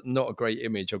not a great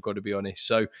image, I've got to be honest.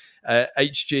 So,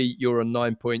 HG, you're on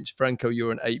 9 points. Franco, you're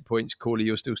on 8 points. Corley,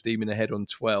 you're still steaming ahead on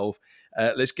 12.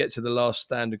 Let's get to the last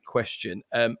standard question.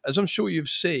 As I'm sure you've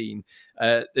seen,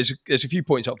 there's a few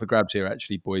points up for grabs here,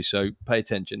 actually, boys, so pay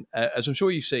attention. As I'm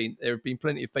sure you've seen, there have been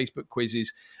plenty of Facebook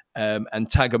quizzes and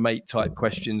tag a mate type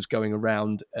questions going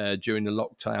around during the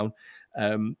lockdown.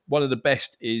 One of the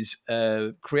best is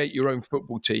create your own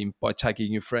football team by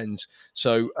tagging your friends.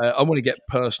 So I want to get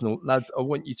personal. Lads, I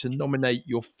want you to nominate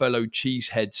your fellow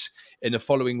cheeseheads in the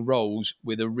following roles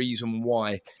with a reason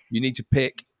why. You need to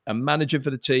pick a manager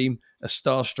for the team, a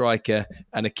star striker,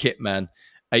 and a kit man.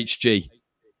 HG.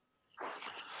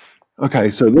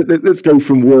 Okay, so let's go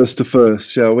from worst to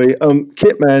first, shall we?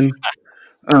 Kit man,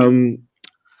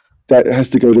 that has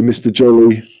to go to Mr.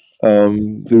 Jolly.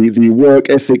 The work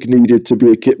ethic needed to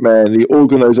be a kit man, the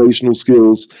organisational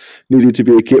skills needed to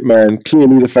be a kit man.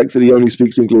 Clearly, the fact that he only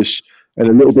speaks English and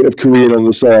a little bit of Korean on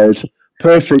the side,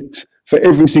 perfect for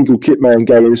every single kit man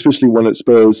going, especially one at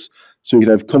Spurs, so he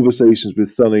could have conversations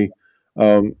with Sonny.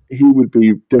 He would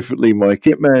be definitely my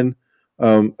kit man.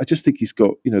 I just think he's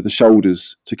got the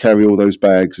shoulders to carry all those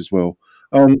bags as well.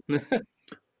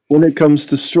 When it comes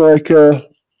to striker,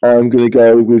 I'm going to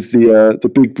go with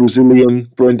the big Brazilian,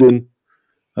 Brendan.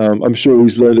 I'm sure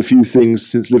he's learned a few things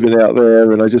since living out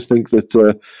there, and I just think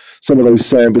that some of those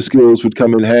samba skills would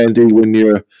come in handy when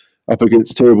you're up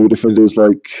against terrible defenders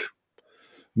like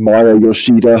Maya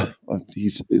Yoshida.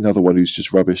 He's another one who's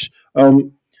just rubbish.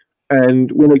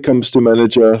 And when it comes to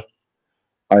manager,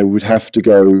 I would have to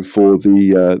go for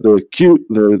the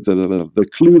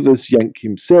clueless Yank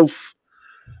himself,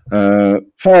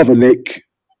 Father Nick,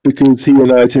 because he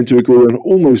and I tend to agree on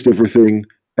almost everything,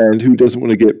 and who doesn't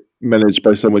want to get managed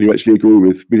by someone you actually agree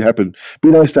with? Be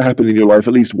nice to happen in your life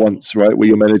at least once, right, where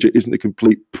your manager isn't a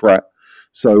complete prat.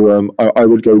 So I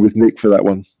would go with Nick for that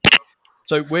one.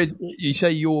 So where you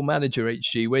say your manager,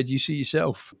 HG, where do you see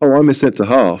yourself? Oh, I'm a centre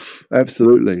half,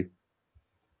 absolutely.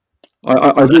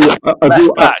 I've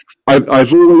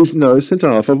always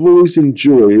centre half. I've always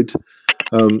enjoyed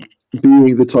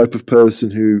being the type of person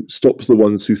who stops the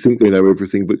ones who think they know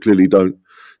everything but clearly don't.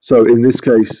 So in this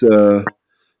case,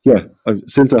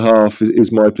 centre half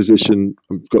is my position.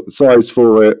 I've got the size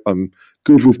for it. I'm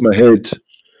good with my head.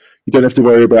 you don't have to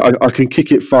worry about. I can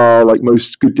kick it far like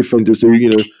most good defenders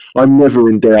do. I'm never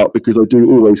in doubt because I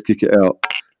do always kick it out.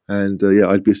 And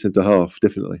I'd be a centre half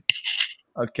definitely.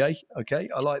 Okay.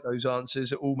 I like those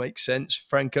answers. It all makes sense.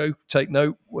 Franco, take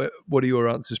note. What are your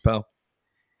answers, pal?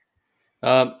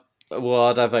 Well,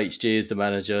 I'd have HG as the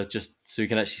manager just so we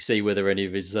can actually see whether any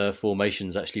of his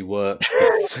formations actually work.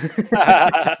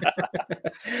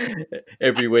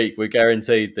 Every week, we're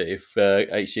guaranteed that if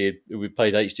we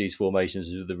played HG's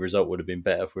formations, the result would have been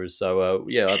better for us. So,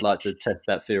 I'd like to test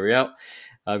that theory out.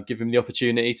 Give him the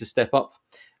opportunity to step up.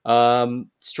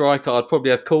 Striker, I'd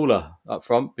probably have Cooler up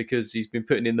front because he's been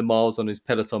putting in the miles on his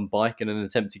Peloton bike in an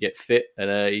attempt to get fit,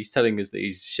 and he's telling us that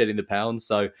he's shedding the pounds.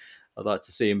 So I'd like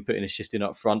to see him putting a shift in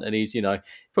up front, and he's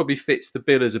probably fits the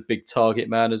bill as a big target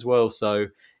man as well. So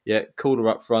Cooler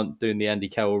up front doing the Andy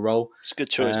Carroll role. It's a good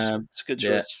choice. It's a good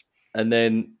choice. And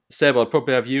then Seb, I'd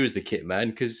probably have you as the kit man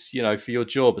because for your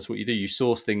job, that's what you do. You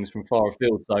source things from far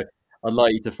afield. So I'd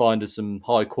like you to find us some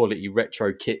high quality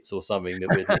retro kits or something that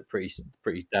would look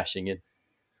pretty dashing in.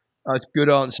 That's a good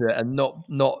answer, and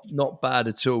not bad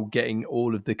at all. Getting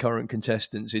all of the current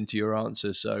contestants into your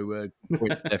answer. So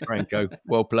points there, Franco.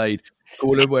 Well played.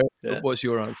 Caller, what's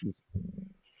your answer?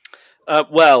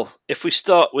 Well, if we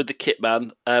start with the kit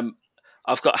man,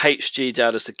 I've got HG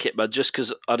down as the kit man just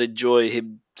because I'd enjoy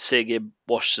seeing him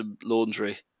wash some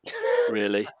laundry.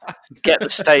 Really, get the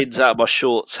stains out of my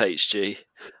shorts, HG.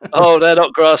 Oh, they're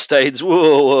not grass stains.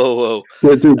 Whoa.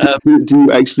 Yeah, do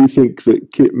you actually think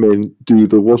that kit men do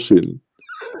the washing?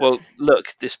 Well, look,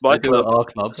 this is my club. Our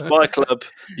club. It's my club.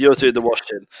 You're doing the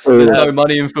washing. There's no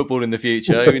money in football in the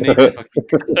future. We need to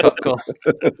fucking cut costs.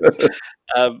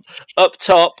 Up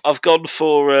top, I've gone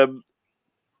for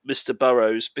Mr.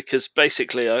 Burrows because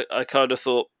basically I kind of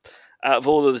thought out of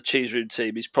all of the cheese room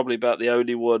team, he's probably about the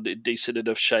only one in decent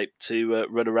enough shape to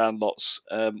run around lots.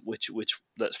 Which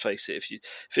let's face it,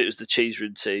 if it was the cheese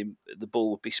room team, the ball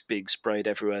would be being sprayed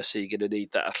everywhere. So you're going to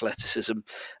need that athleticism.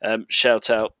 Shout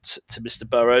out to Mr.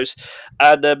 Burrows.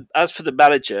 And as for the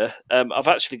manager, I've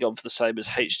actually gone for the same as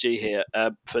HG here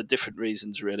for different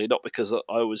reasons, really. Not because I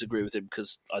always agree with him,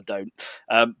 because I don't.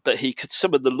 But he could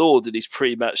summon the Lord in his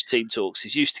pre-match team talks.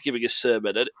 He's used to giving a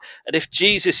sermon, and if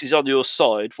Jesus is on your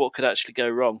side, what could actually go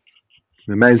wrong?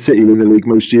 Man City in the league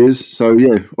most years, so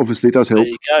obviously it does help. There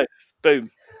you go. Boom.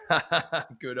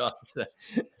 Good answer.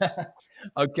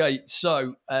 Okay,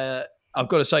 so I've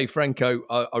got to say, Franco,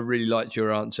 I really liked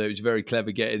your answer. It was very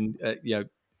clever getting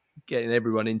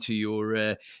everyone into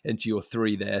your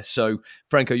three there. So,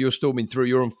 Franco, you're storming through.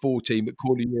 You're on 14, but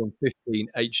Corley, you're on 15.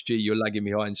 HG, you're lagging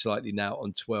behind slightly now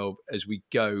on 12 as we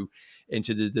go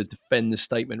into the defend the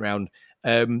statement round.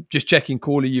 Just checking,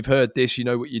 Corley, you've heard this. You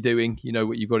know what you're doing. You know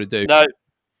what you've got to do. No,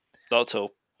 not at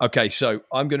all. Okay, so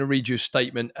I'm going to read you a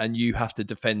statement, and you have to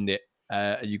defend it.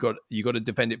 You got to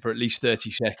defend it for at least 30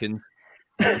 seconds,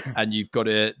 and you've got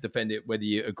to defend it whether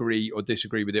you agree or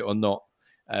disagree with it or not.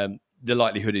 The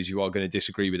likelihood is you are going to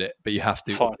disagree with it, but you have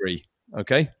to agree.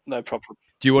 Okay? No problem.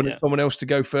 Do you want someone else to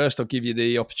go first? I'll give you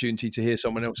the opportunity to hear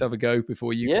someone else have a go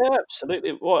before you. Yeah,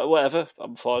 absolutely. Whatever.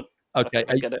 I'm fine. Okay,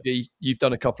 HG, you've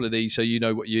done a couple of these, so you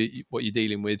know what you're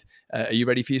dealing with. Are you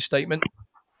ready for your statement?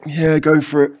 Yeah, go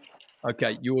for it.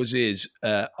 Okay, yours is,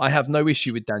 I have no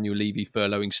issue with Daniel Levy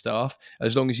furloughing staff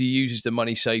as long as he uses the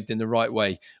money saved in the right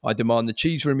way. I demand the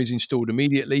cheese room is installed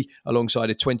immediately alongside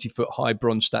a 20-foot high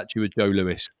bronze statue of Joe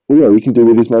Lewis. Well, he can do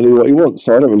with his money what he wants,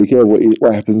 so I don't really care what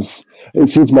happens.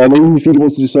 It's his money. If he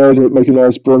wants to decide to make a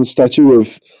nice bronze statue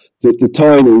of the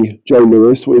tiny Joe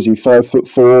Lewis, what is he,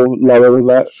 5'4", lower than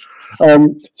that?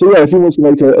 If he wants to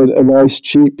make a nice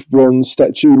cheap bronze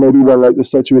statue, maybe one like the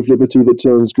Statue of Liberty that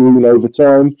turns green over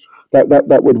time,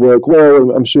 that would work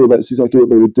well. I'm sure that's exactly what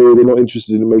they would do. They're not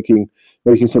interested in making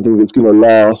something that's going to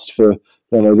last for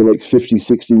the next 50,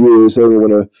 60 years. They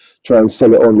want to try and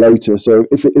sell it on later. So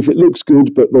if it looks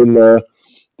good, but then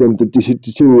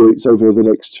deteriorates over the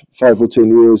next 5 or 10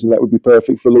 years, and that would be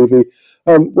perfect for Levy.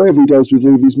 Whatever he does with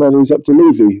Levy's money is up to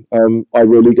Levy. I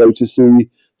rarely go to see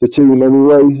the team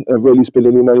anyway. I rarely spend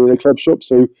any money in a club shop,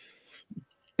 so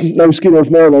no skin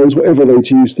off my nose, whatever they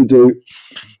choose to do.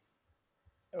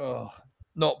 Oh,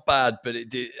 not bad, but it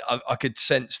did. I could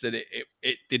sense that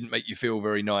it didn't make you feel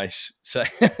very nice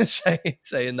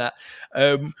saying that.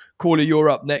 Caller, you're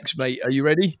up next, mate. Are you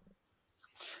ready?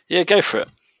 Yeah, go for it.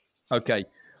 Okay.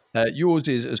 Yours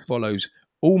is as follows.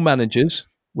 All managers,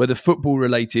 whether football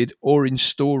related or in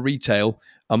store retail,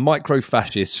 are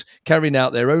micro-fascists carrying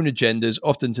out their own agendas,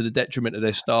 often to the detriment of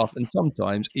their staff and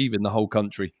sometimes even the whole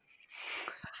country.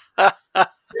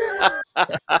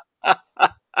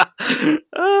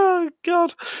 Oh,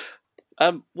 God.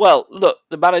 Well, look,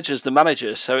 the manager's the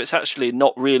manager, so it's actually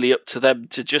not really up to them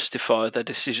to justify their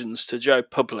decisions to Joe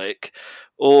Public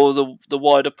or the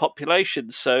wider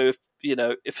population. So,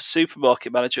 if a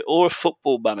supermarket manager or a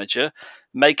football manager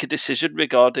make a decision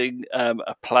regarding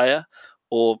a player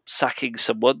or sacking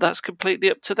someone, that's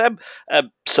completely up to them.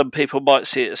 Some people might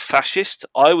see it as fascist.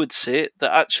 I would see it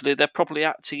that actually they're probably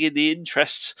acting in the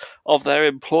interests of their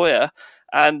employer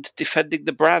and defending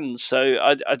the brand. So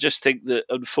I just think that,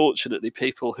 unfortunately,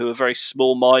 people who are very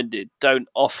small-minded don't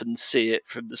often see it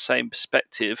from the same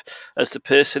perspective as the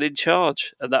person in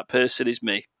charge, and that person is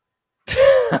me.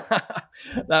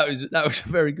 that was a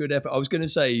very good effort. I was going to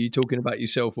say, are you talking about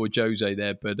yourself or Jose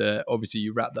there? But obviously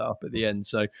you wrapped that up at the end.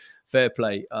 So fair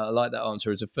play. I like that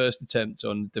answer. As a first attempt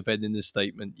on defending the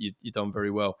statement, you've done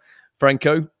very well.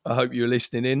 Franco, I hope you're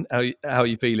listening in. How are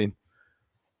you feeling?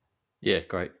 Yeah,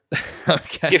 great.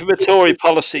 Okay. Give him a Tory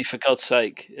policy, for God's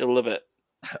sake. He'll love it.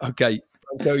 Okay.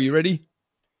 Franco, you ready?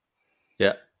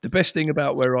 Yeah. The best thing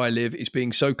about where I live is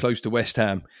being so close to West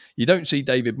Ham. You don't see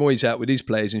David Moyes out with his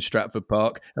players in Stratford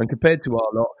Park, and compared to our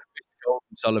lot, Mr. Gold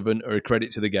and Sullivan are a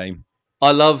credit to the game. I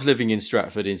love living in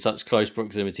Stratford in such close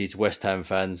proximity to West Ham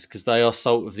fans because they are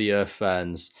salt of the earth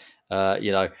fans.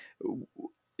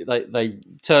 They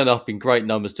turn up in great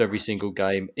numbers to every single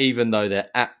game, even though they're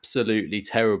absolutely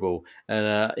terrible.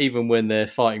 And even when they're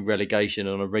fighting relegation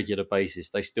on a regular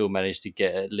basis, they still manage to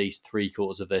get at least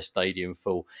 3/4 of their stadium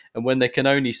full. And when they can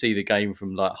only see the game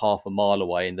from like half a mile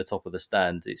away in the top of the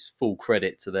stand, it's full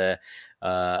credit to their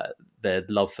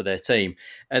love for their team.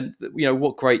 And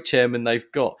what great chairman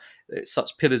they've got. It's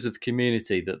such pillars of the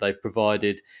community that they've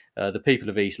provided the people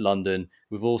of East London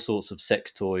with all sorts of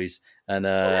sex toys and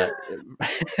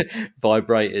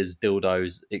vibrators,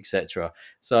 dildos, etc.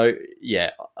 So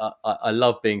yeah, I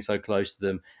love being so close to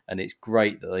them, and it's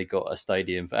great that they got a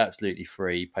stadium for absolutely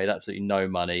free, paid absolutely no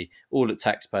money, all at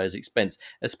taxpayers' expense,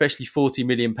 especially £40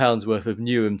 million worth of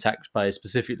Newham taxpayers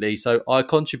specifically. So I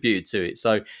contributed to it.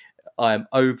 So I am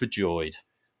overjoyed.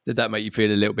 Did that make you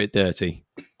feel a little bit dirty?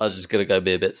 I was just going to go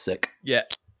be a bit sick. Yeah,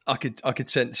 I could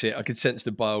sense it. I could sense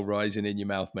the bile rising in your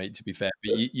mouth, mate, to be fair.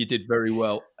 But you did very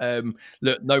well.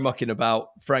 Look, no mucking about.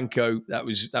 Franco, that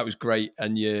was great.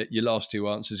 And your last two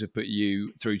answers have put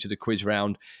you through to the quiz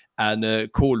round.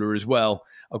 And Caller as well.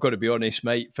 I've got to be honest,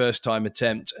 mate. First time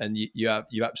attempt, and you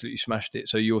absolutely smashed it.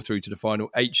 So you're through to the final.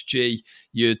 HG,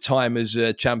 your time as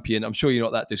champion. I'm sure you're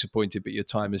not that disappointed, but your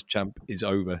time as champ is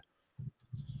over.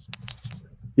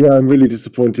 Yeah, I'm really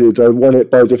disappointed. I won it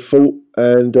by default,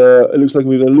 and it looks like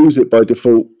we're going to lose it by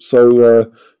default. So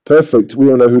perfect. We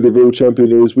all know who the real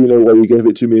champion is. We know why you gave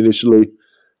it to me initially,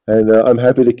 and I'm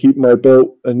happy to keep my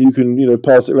belt. And you can,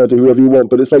 pass it around to whoever you want.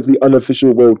 But it's like the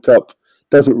unofficial World Cup.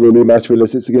 Doesn't really matter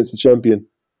unless it's against the champion.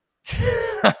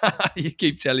 You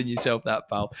keep telling yourself that,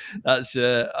 pal. That's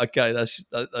okay.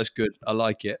 That's good. I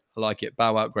like it.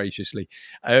 Bow out graciously.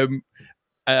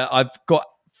 I've got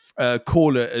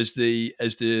Caller as the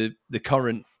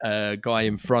current guy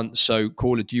in front. So,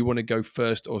 Caller, do you want to go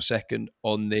first or second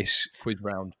on this quiz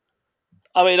round?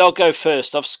 I mean, I'll go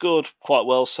first. I've scored quite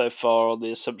well so far on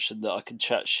the assumption that I can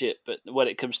chat shit, but when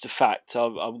it comes to fact,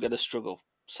 I'm going to struggle.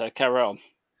 So, carry on.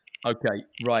 Okay,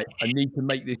 right. I need to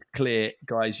make this clear,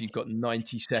 guys. You've got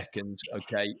 90 seconds,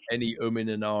 okay? Any in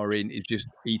and in is just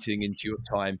eating into your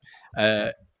time.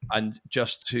 And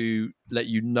just to let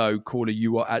you know, Caller,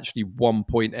 you are actually 1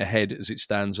 point ahead as it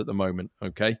stands at the moment,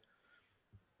 okay?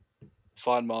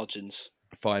 Fine margins.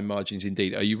 Fine margins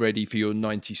indeed. Are you ready for your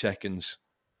 90 seconds?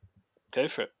 Go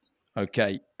for it.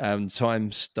 Okay,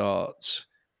 time starts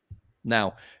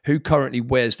now. Who currently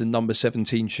wears the number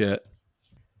 17 shirt?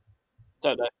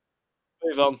 Don't know.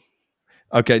 Move on.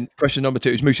 Okay, question number 2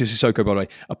 is Moussa Sissoko, by the way.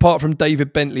 Apart from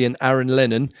David Bentley and Aaron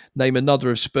Lennon, name another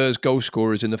of Spurs goal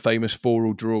scorers in the famous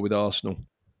 4-4 draw with Arsenal.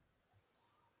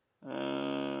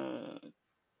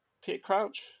 Peter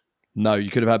Crouch? No, you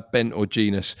could have had Bent or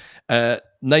Genus.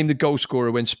 Name the goal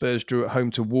scorer when Spurs drew at home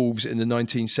to Wolves in the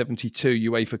 1972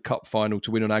 UEFA Cup final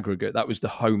to win on aggregate. That was the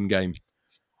home game.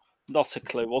 Not a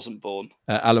clue. Wasn't born.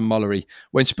 Alan Mullery.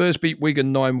 When Spurs beat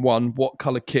Wigan 9-1, what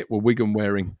colour kit were Wigan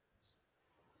wearing?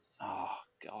 Oh,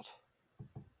 God.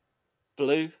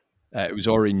 Blue? It was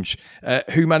orange.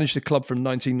 Who managed the club from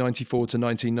 1994 to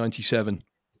 1997?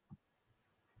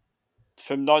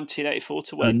 From 1984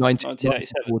 to when?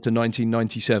 1987? To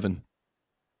 1997.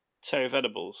 Terry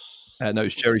Venables? No,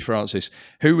 it's Jerry Francis.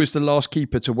 Who was the last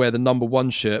keeper to wear the number 1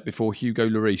 shirt before Hugo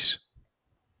Lloris?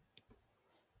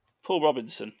 Paul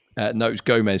Robinson. No, it's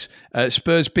Gomez.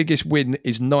 Spurs' biggest win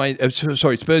is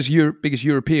Spurs' biggest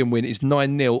European win is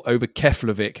 9-0 over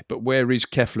Keflavik. But where is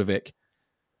Keflavik?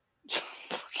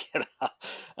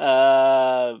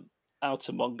 How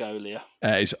Outer Mongolia.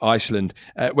 It's Iceland.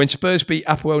 When Spurs beat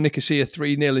Apoel Nicosia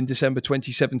 3-0 in December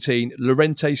 2017,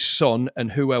 Lorente Son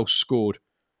and who else scored?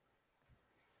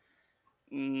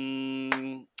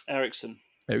 Ericsson.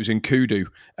 It was in Kudu.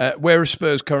 Where are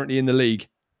Spurs currently in the league?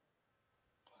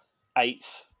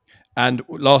 8th. And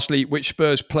lastly, which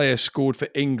Spurs player scored for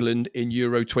England in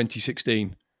Euro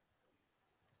 2016?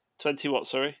 20 what,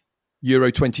 sorry?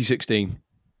 Euro 2016.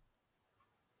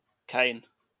 Kane.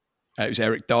 It was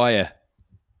Eric Dyer.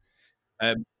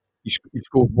 He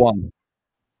scored 1.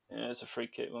 Yeah, it's a free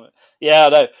kick, wasn't it? Yeah, I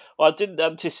know. Well, I didn't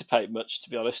anticipate much, to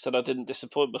be honest, and I didn't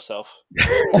disappoint myself.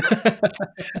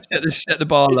 set the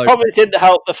bar low. It probably didn't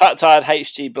help the fact I had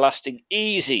HG blasting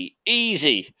easy.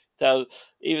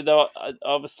 Even though I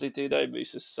obviously do know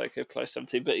Musa Sissoko plays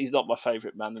 17, but he's not my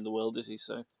favourite man in the world, is he?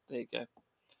 So there you go.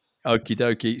 Okie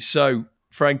dokie. So,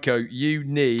 Franco, you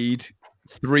need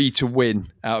 3 to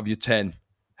win out of your 10.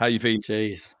 How you feeling?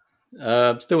 Jeez.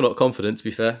 Still not confident, to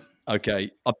be fair. Okay.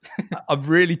 I've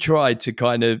really tried to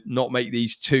kind of not make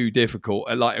these too difficult,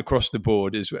 like across the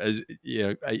board, as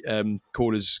you know,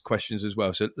 callers' questions as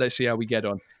well. So let's see how we get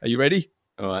on. Are you ready?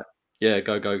 All right. Yeah,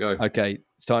 go. Okay.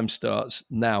 Time starts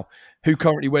now. Who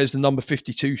currently wears the number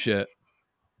 52 shirt?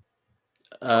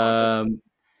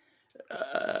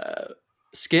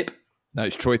 Skip. No,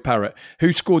 it's Troy Parrott.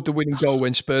 Who scored the winning goal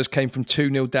when Spurs came from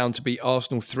 2-0 down to beat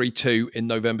Arsenal 3-2 in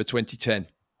November 2010?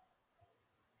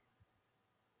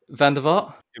 Van der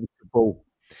Vaart. It was the ball.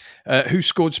 Who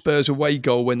scored Spurs' away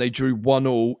goal when they drew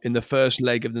 1-1 in the first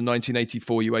leg of the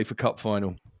 1984 UEFA Cup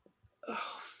final?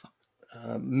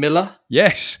 Miller.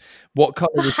 Yes. What colour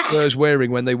was Spurs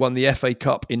wearing when they won the FA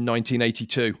Cup in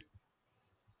 1982?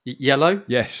 Yellow.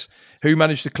 Yes. Who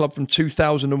managed the club from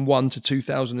 2001 to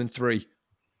 2003?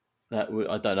 I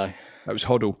don't know. That was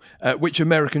Hoddle. Which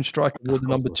American striker wore the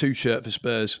number 2 shirt for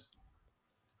Spurs?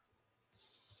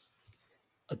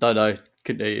 I don't know.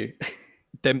 Couldn't hear you.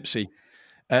 Dempsey.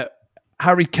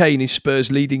 Harry Kane is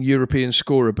Spurs' leading European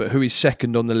scorer, but who is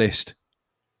second on the list?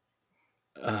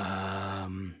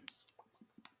 Don't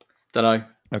know.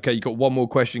 Okay, you've got one more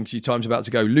question because your time's about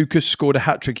to go. Lucas scored a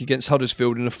hat-trick against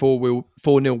Huddersfield in a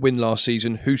 4-0 win last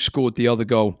season. Who scored the other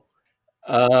goal?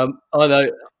 I know.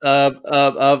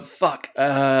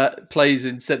 Plays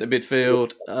in centre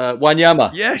midfield.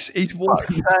 Wanyama. Yes, he's one at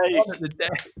the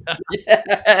death.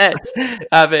 Yes,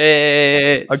 have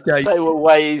it. Okay. They were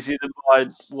way easier than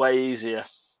mine. Way easier.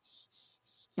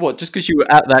 What? Just because you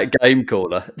were at that game,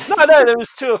 caller? No, there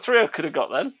was 2 or 3 I could have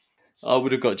got then. I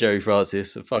would have got Jerry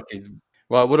Francis.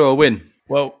 Right. What do I win?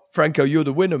 Well, Franco, you're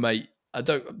the winner, mate.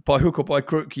 By hook or by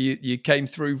crook, you came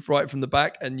through right from the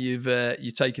back, and you've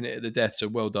taken it at the death. So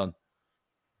well done.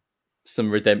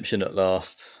 Some redemption at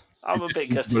last. I'm a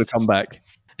bit gutted. Going to come back.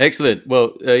 Excellent.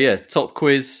 Well, top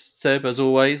quiz, Seb, as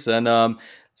always, and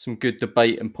some good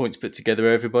debate and points put together,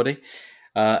 everybody.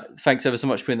 Thanks ever so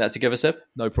much for putting that together, Seb.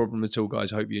 No problem at all,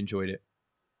 guys. I hope you enjoyed it.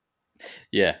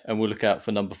 Yeah, and we'll look out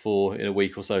for number 4 in a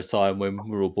week or so's time when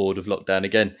we're all bored of lockdown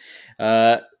again.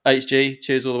 HG,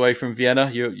 cheers all the way from Vienna.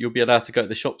 You'll be allowed to go to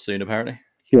the shop soon, apparently.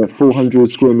 Yeah,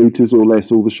 400 square metres or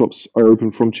less. All the shops are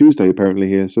open from Tuesday, apparently,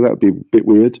 here. So that would be a bit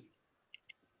weird.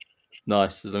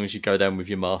 Nice, as long as you go down with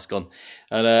your mask on.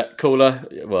 And caller,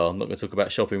 well, I'm not going to talk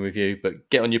about shopping with you, but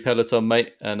get on your Peloton,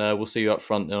 mate, and we'll see you up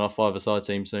front in our 5-a-side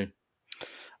team soon.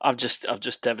 I'm just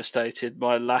devastated.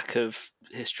 My lack of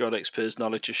histrionic Spurs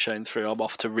knowledge has shown through. I'm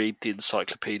off to read the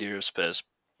Encyclopedia of Spurs.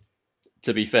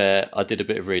 To be fair, I did a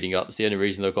bit of reading up. It's the only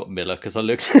reason I got Miller, because I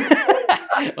looked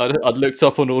I'd looked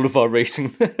up on all of our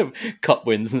recent cup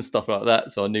wins and stuff like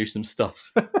that, so I knew some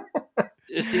stuff.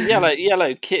 It's the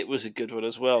yellow kit was a good one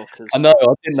as well. Cause I know,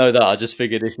 I didn't know that. I just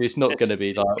figured if it's not going to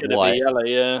be like white, be yellow,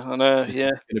 yeah, I know, yeah,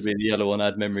 it's going to be the yellow one. I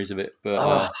had memories of it,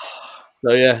 but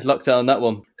so yeah, lucked out on that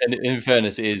one. And in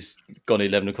fairness, it is gone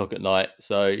 11 o'clock at night,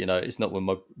 so it's not when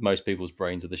most people's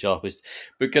brains are the sharpest.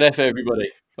 But good effort,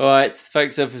 everybody. All right,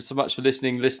 thanks ever so much for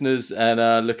listening, listeners,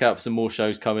 and look out for some more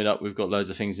shows coming up. We've got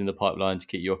loads of things in the pipeline to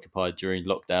keep you occupied during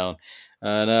lockdown,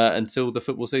 and until the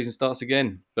football season starts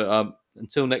again. But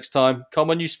until next time, come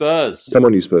on, you Spurs! Come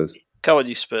on, you Spurs! Come on,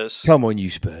 you Spurs! Come on,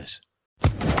 you Spurs!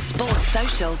 Sports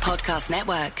Social Podcast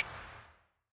Network.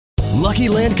 Lucky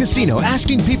Land Casino,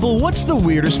 asking people, what's the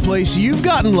weirdest place you've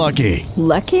gotten lucky?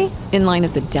 Lucky? In line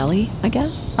at the deli, I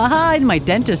guess? Aha, in my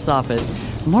dentist's office.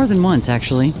 More than once,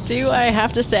 actually. Do I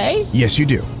have to say? Yes, you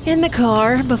do. In the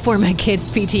car before my kids'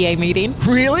 PTA meeting.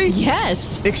 Really?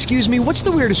 Yes. Excuse me, what's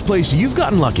the weirdest place you've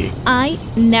gotten lucky? I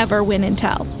never win and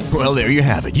tell. Well, there you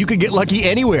have it. You can get lucky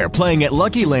anywhere, playing at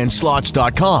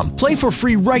LuckyLandSlots.com. Play for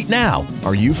free right now.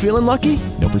 Are you feeling lucky?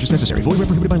 No purchase necessary. Void where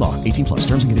prohibited by law. 18+.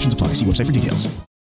 Terms and conditions apply. See website for details.